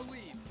lighting.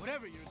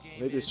 Whatever your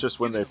game Maybe it's just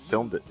when they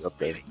filmed it up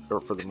there,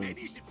 or for the moon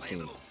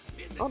scenes.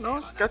 Oh no,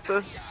 it's got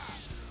the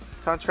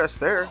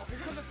contrast there.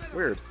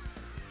 Weird.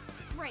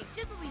 Great,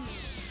 just what we need.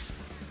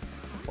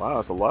 Wow,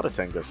 it's a lot of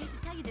Tengas. I hate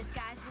to tell you this,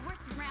 guys, but we're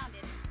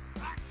surrounded.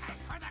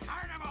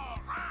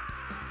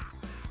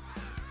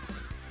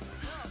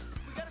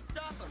 We gotta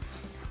stop them.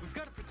 We've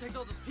got to protect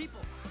all those people.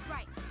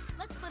 Right,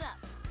 let's split up.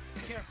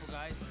 Careful,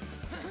 guys.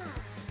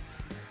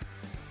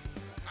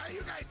 Are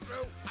you guys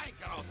through? I ain't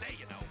got all day,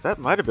 you know. That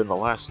might have been the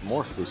last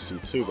morph we see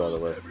too, by the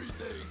way. I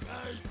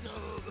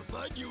saw the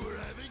fun you were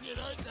having, and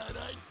I thought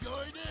I'd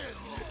join in.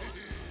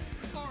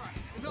 All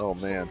right. Oh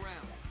man.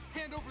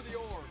 Hand over the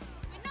orb.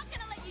 We're not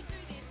gonna let you do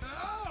this.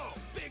 Oh,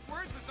 big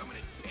words for someone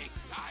in pink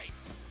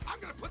tights. I'm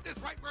gonna put this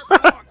right where it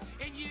belongs,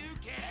 and you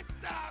can't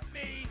stop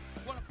me.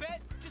 Wanna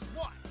bet? Just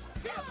what?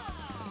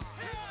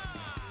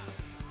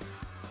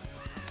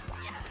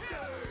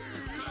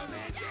 Come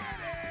and get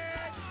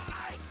it!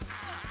 Psych!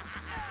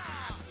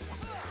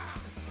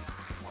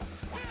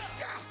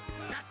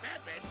 Not bad,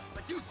 man,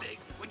 but you sing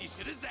when you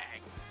should have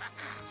sang.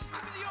 Just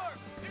give me the orb.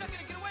 You're not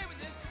gonna get away with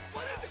this.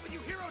 What is it with you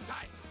hero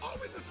types?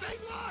 Always the same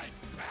line.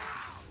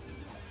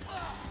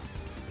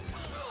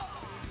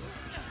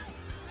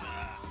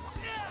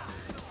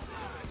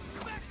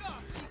 Back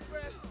up. Deep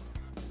breaths.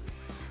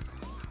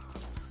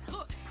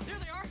 Look, there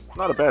they are.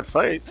 Not a bad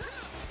fight.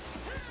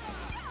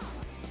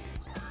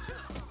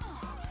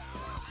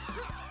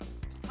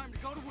 It's time to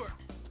go to work.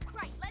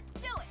 Right,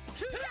 let's do it.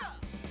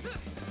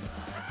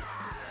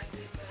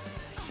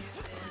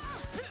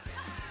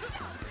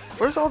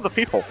 Where's all the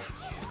people?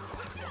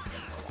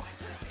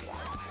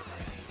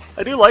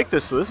 I do like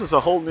this. This is a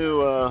whole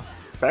new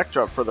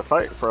backdrop for the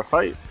fight. For a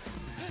fight.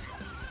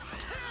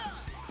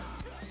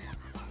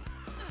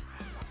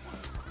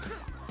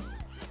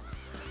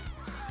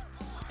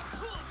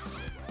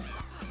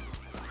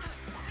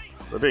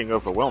 They're being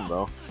overwhelmed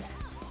though.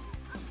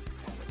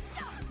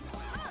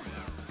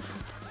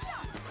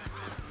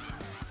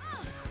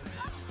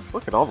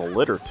 Look at all the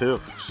litter too.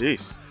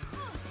 Jeez.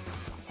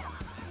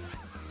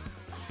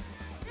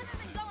 This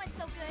isn't going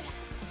so good.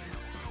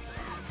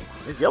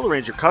 The Yellow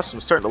Ranger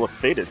costume's starting to look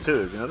faded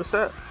too. You notice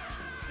that?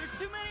 There's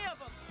too many of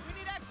them. We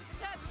need extra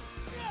protection.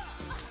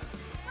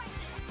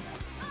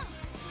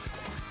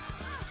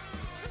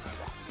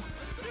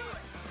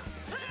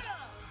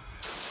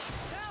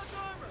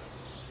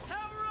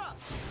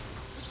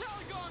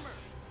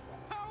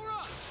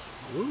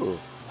 Ooh.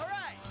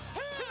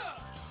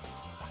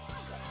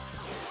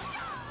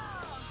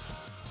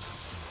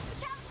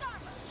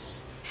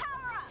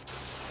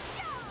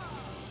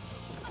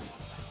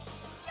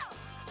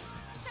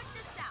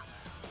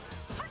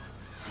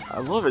 I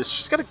love it.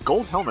 She's got a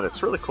gold helmet.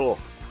 It's really cool.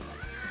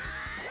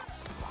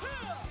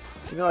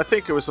 You know, I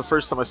think it was the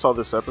first time I saw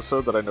this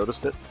episode that I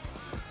noticed it.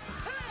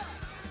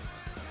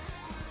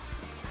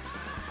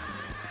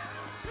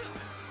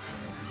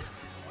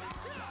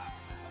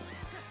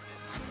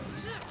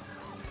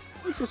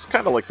 This is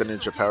kind of like the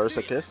ninja powers,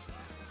 I guess.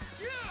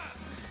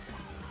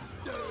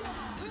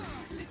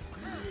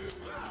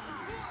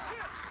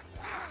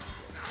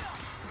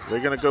 They're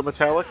gonna go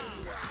metallic?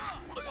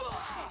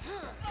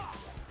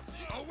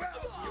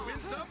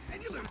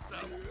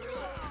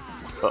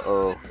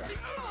 Uh-oh.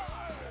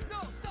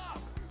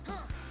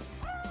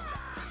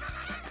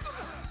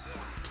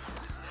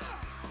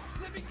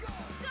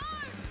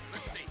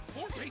 Let's see.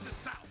 4 paces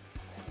south.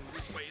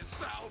 Which way is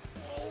south?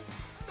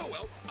 Oh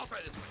well. I'll try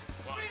this way.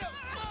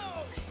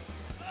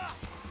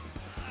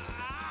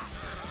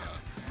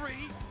 3,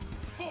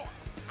 4.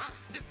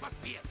 This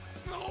must be it.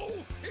 No,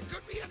 it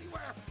could be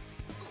anywhere.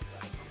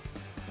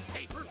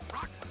 Paper,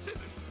 rock,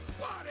 scissors.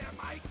 What am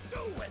I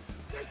doing?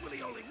 There's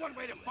really only one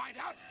way to find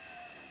out.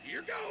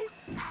 Here goes.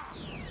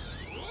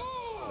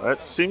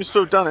 That seems to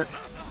have done it.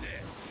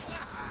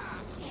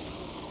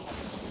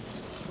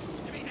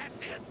 You mean that's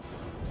it?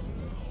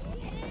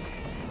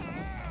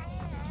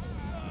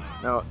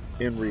 Now,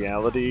 in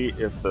reality,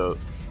 if the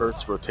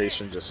Earth's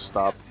rotation just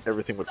stopped,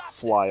 everything would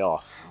fly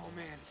off. Oh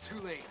man, it's too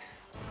late.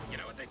 You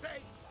know what they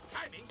say?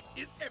 Timing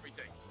is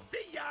everything.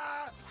 See ya!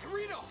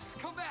 Reno,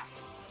 come back.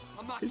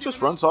 I'm not He just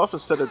runs off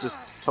instead of just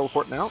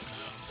teleporting out.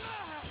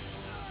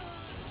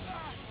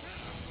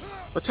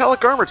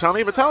 Metallic armor,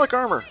 Tommy! Metallic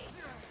armor!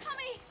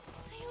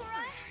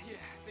 Yeah,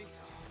 I think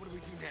so. What do we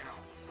do now?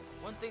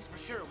 One thing's for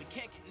sure, we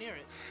can't get near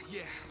it.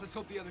 Yeah, let's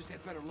hope the others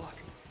had better luck.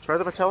 Try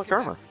the metallic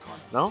armor.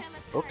 No?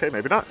 Okay,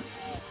 maybe not.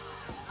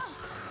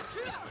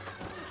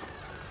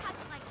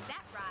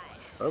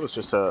 That was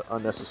just an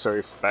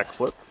unnecessary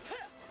backflip.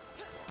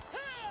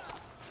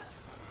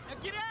 Now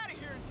get out of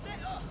here and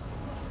stay up.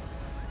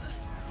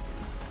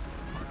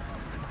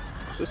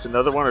 Is this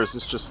another one, or is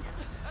this just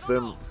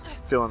them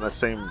feeling that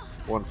same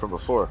one from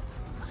before?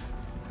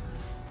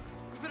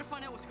 We better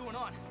find out what's going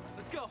on.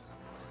 Let's go.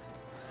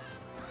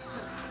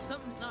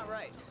 Something's not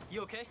right.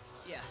 You okay?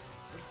 Yeah.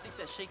 What do you think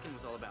that shaking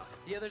was all about?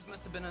 The others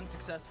must have been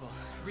unsuccessful.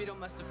 Rito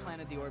must have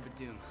planted the Orbit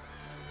Doom.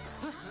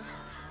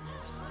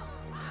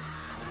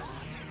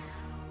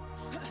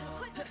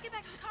 Quick, let's get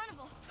back to the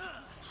carnival.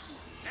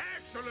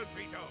 Excellent,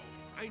 Rito.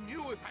 I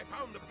knew if I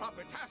found the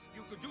proper task,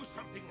 you could do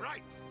something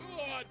right.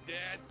 Oh,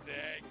 Dad,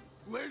 thanks.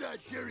 We're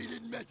not sure he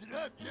didn't mess it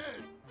up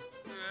yet.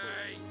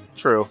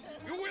 True.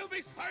 You will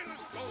be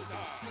silenced,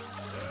 Goldar.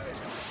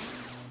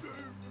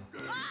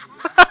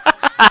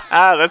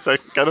 That's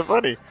kind of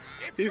funny.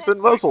 He's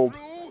been muzzled.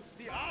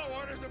 The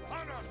hour is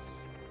upon us.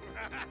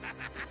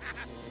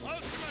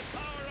 Ultimate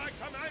power, I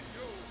command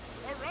you.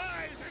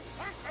 Arise and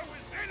conquer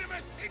with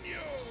venomous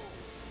sinew.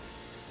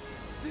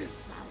 This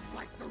sounds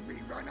like the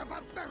rerun of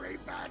a very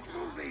bad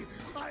movie.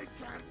 I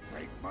can't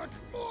take much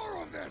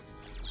more of this.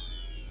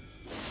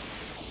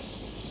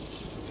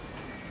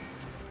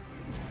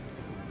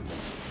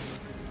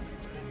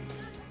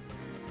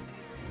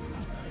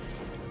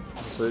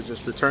 So they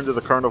just returned to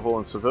the carnival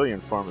in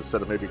civilian form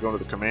instead of maybe going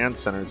to the command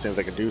center and seeing if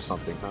they could do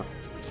something, huh?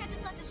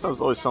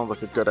 Always sounds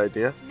like a good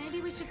idea. Maybe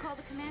we should call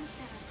the command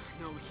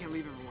center. No, we can't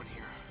leave everyone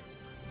here.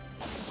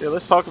 Yeah,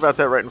 let's talk about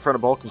that right in front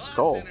of Bulk and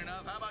Skull.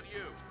 How about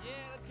you? Yeah,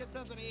 let's get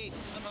something to eat.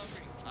 I'm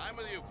hungry. I'm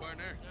with you,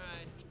 partner.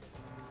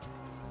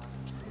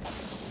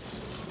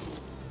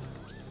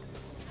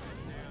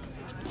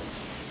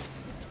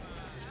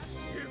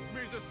 Give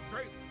me the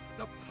strength,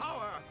 the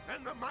power,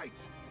 and the might.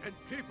 And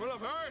people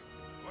of Earth,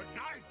 good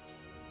night.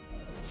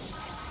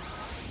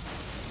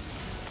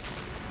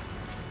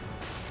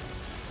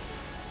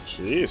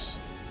 Jeez.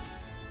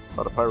 A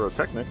lot of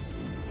pyrotechnics.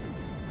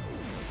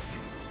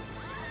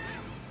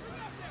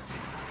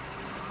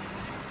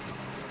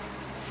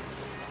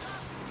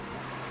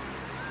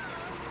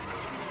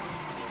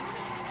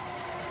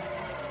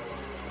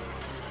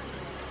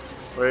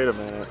 Wait a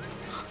minute.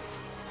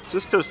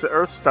 Just because the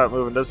Earth stopped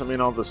moving doesn't mean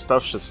all the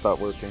stuff should stop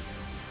working.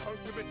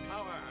 Ultimate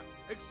power.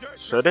 Exert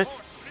Should your it?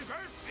 force.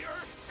 Reverse the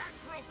Earth's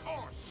natural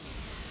course.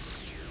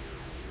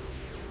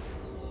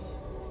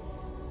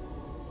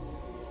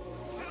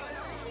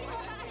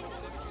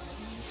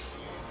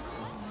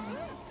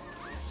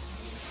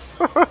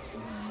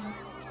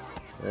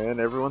 And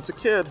everyone's a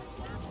kid.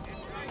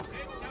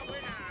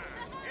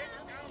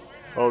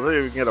 Oh,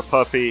 there you can get a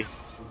puppy.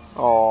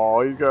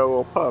 Oh, you got a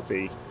little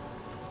puppy.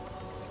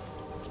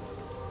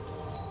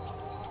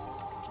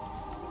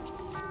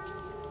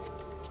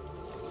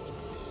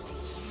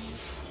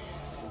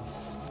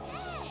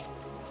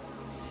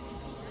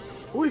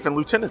 Oh, even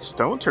Lieutenant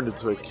Stone turned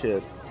into a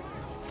kid.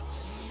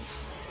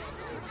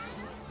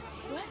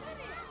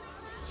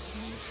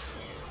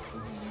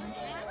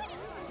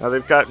 Now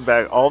they've gotten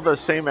back all the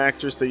same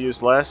actors they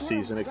used last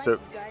season,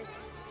 except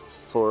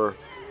for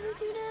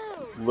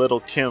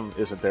Little Kim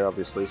isn't there,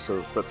 obviously.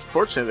 So, but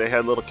fortunately, they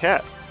had Little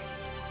Cat.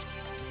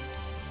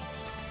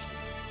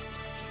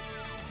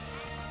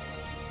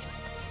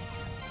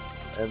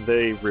 And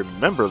they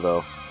remember,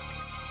 though.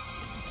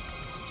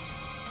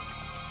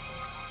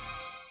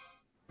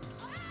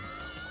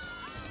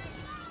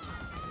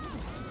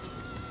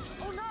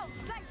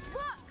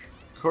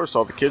 Of course,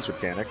 all the kids would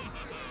panic.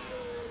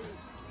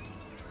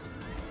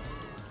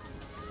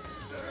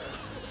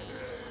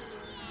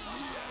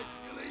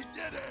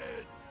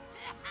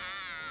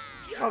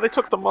 Oh, they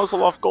took the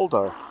muzzle off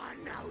Goldar.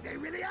 Now they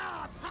really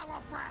are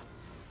power brats.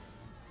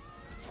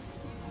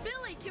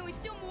 Billy, can we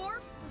still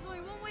morph? There's only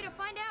one way to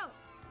find out.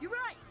 You're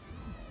right.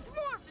 It's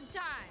morphin'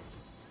 time.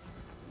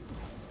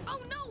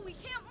 Oh no, we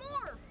can't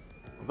morph.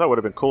 That would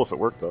have been cool if it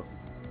worked, though.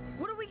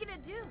 What are we gonna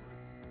do?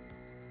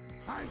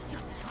 I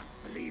just can't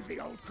believe the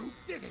old coop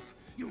did it.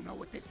 You know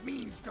what this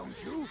means, don't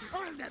you?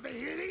 I'll never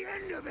hear the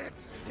end of it.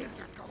 It'll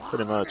just go on.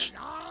 Pretty much. And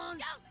on.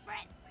 Don't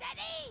fret,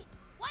 City!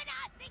 Why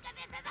not think of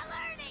this as a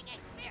learning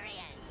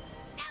experience?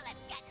 Now let's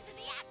get into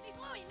the act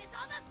before we miss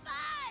all the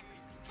fun!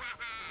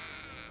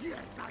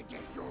 Yes, I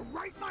guess you're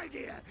right, my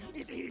dear.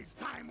 It is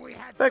time we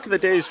had. Back in the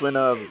days when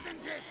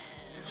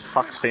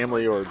Fox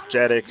Family or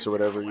Jetix or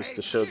whatever used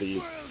to show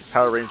the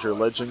Power Ranger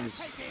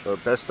Legends or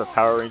Best of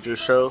Power Rangers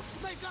show.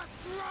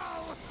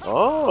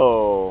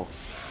 Oh,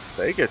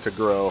 they get to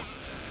grow.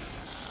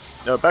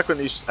 No, back when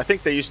these, I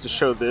think they used to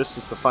show this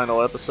as the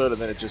final episode,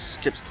 and then it just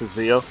skips to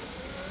Zeo.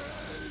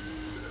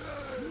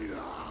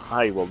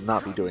 I will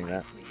not be doing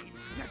that.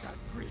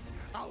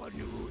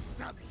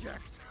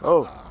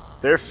 Oh,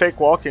 they're fake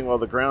walking while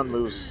the ground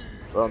moves.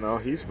 Well, no,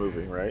 he's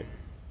moving, right?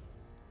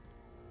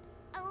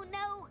 Oh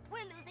no,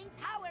 we're losing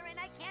power and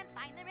I can't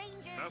find the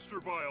Rangers. Master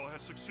Vile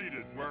has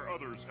succeeded where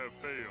others have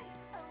failed.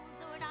 Oh,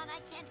 Zordon,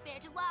 I can't bear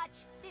to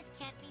watch. This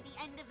can't be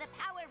the end of the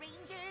Power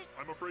Rangers.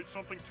 I'm afraid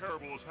something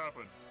terrible has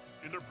happened.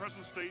 In their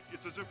present state,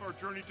 it's as if our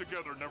journey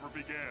together never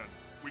began.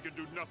 We can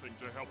do nothing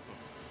to help them.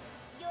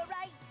 You're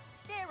right.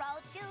 They're all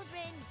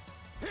children.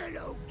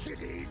 Hello,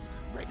 kiddies.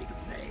 Ready to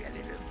play a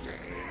little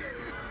game?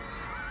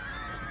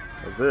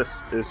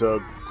 This is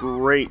a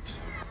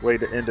great way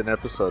to end an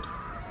episode.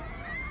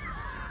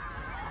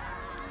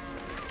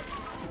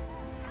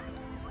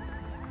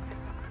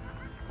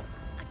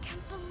 I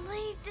can't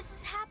believe this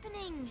is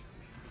happening.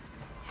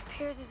 It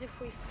appears as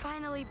if we've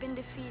finally been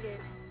defeated.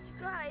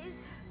 You guys,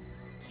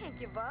 can't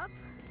give up.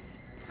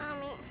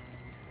 Tommy,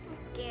 I'm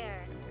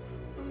scared.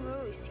 I'm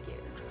really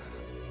scared.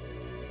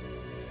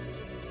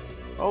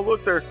 Oh,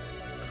 look, they're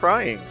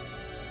crying.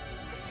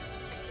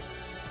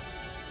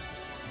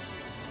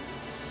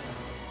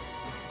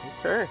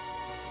 Okay.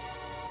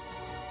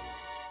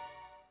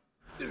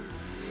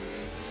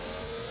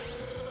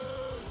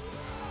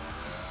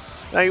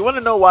 Now, you want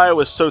to know why I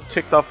was so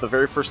ticked off the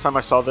very first time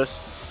I saw this?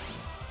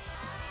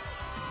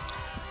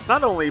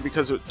 Not only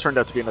because it turned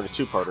out to be another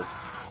two-parter,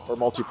 or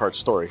multi-part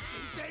story.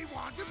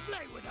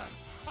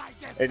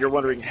 And you're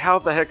wondering how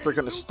the heck they're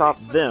going to stop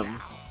them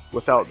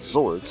without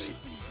Zords.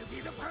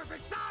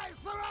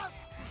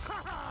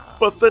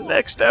 But the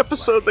next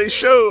episode they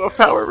show of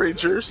Power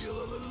Rangers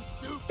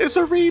is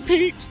a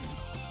repeat.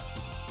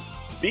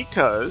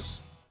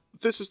 Because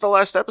this is the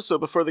last episode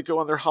before they go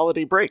on their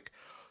holiday break.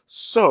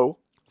 So,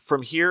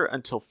 from here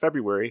until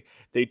February,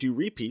 they do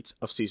repeats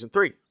of Season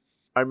 3.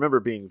 I remember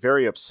being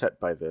very upset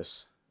by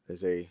this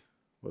as a,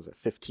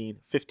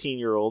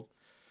 15-year-old.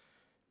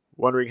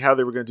 Wondering how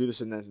they were going to do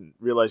this and then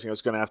realizing I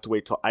was going to have to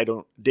wait till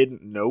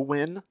didn't know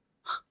when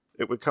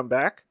it would come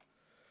back.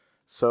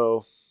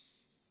 So,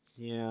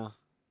 yeah.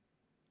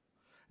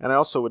 And I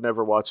also would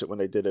never watch it when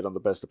they did it on the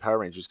Best of Power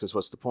Rangers, because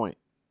what's the point?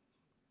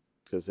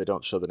 Because they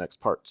don't show the next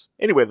parts.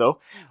 Anyway, though,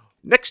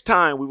 next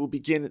time we will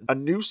begin a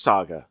new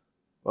saga.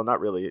 Well, not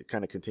really. It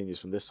kind of continues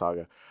from this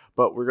saga.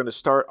 But we're going to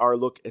start our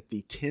look at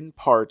the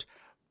 10-part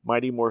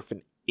Mighty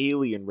Morphin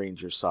Alien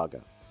Rangers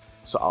saga.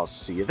 So I'll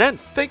see you then.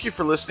 Thank you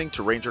for listening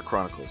to Ranger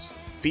Chronicles.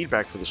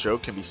 Feedback for the show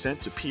can be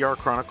sent to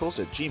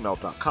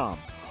prchronicles@gmail.com.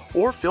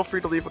 Or feel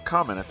free to leave a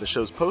comment at the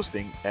show's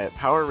posting at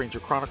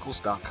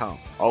PowerRangerChronicles.com.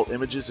 All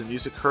images and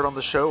music heard on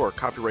the show are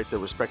copyright their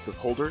respective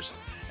holders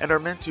and are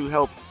meant to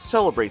help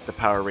celebrate the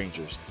Power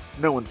Rangers.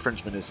 No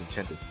infringement is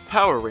intended.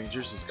 Power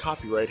Rangers is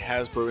copyright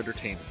Hasbro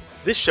Entertainment.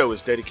 This show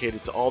is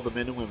dedicated to all the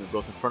men and women,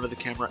 both in front of the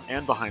camera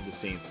and behind the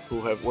scenes,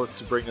 who have worked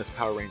to bring us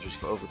Power Rangers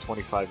for over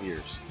 25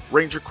 years.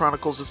 Ranger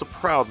Chronicles is a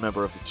proud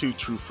member of the Two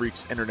True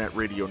Freaks Internet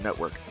Radio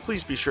Network.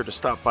 Please be sure to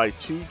stop by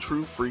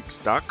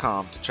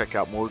twotruefreaks.com to check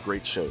out more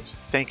great shows.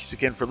 Thanks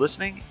again for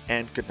listening,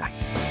 and good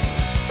night.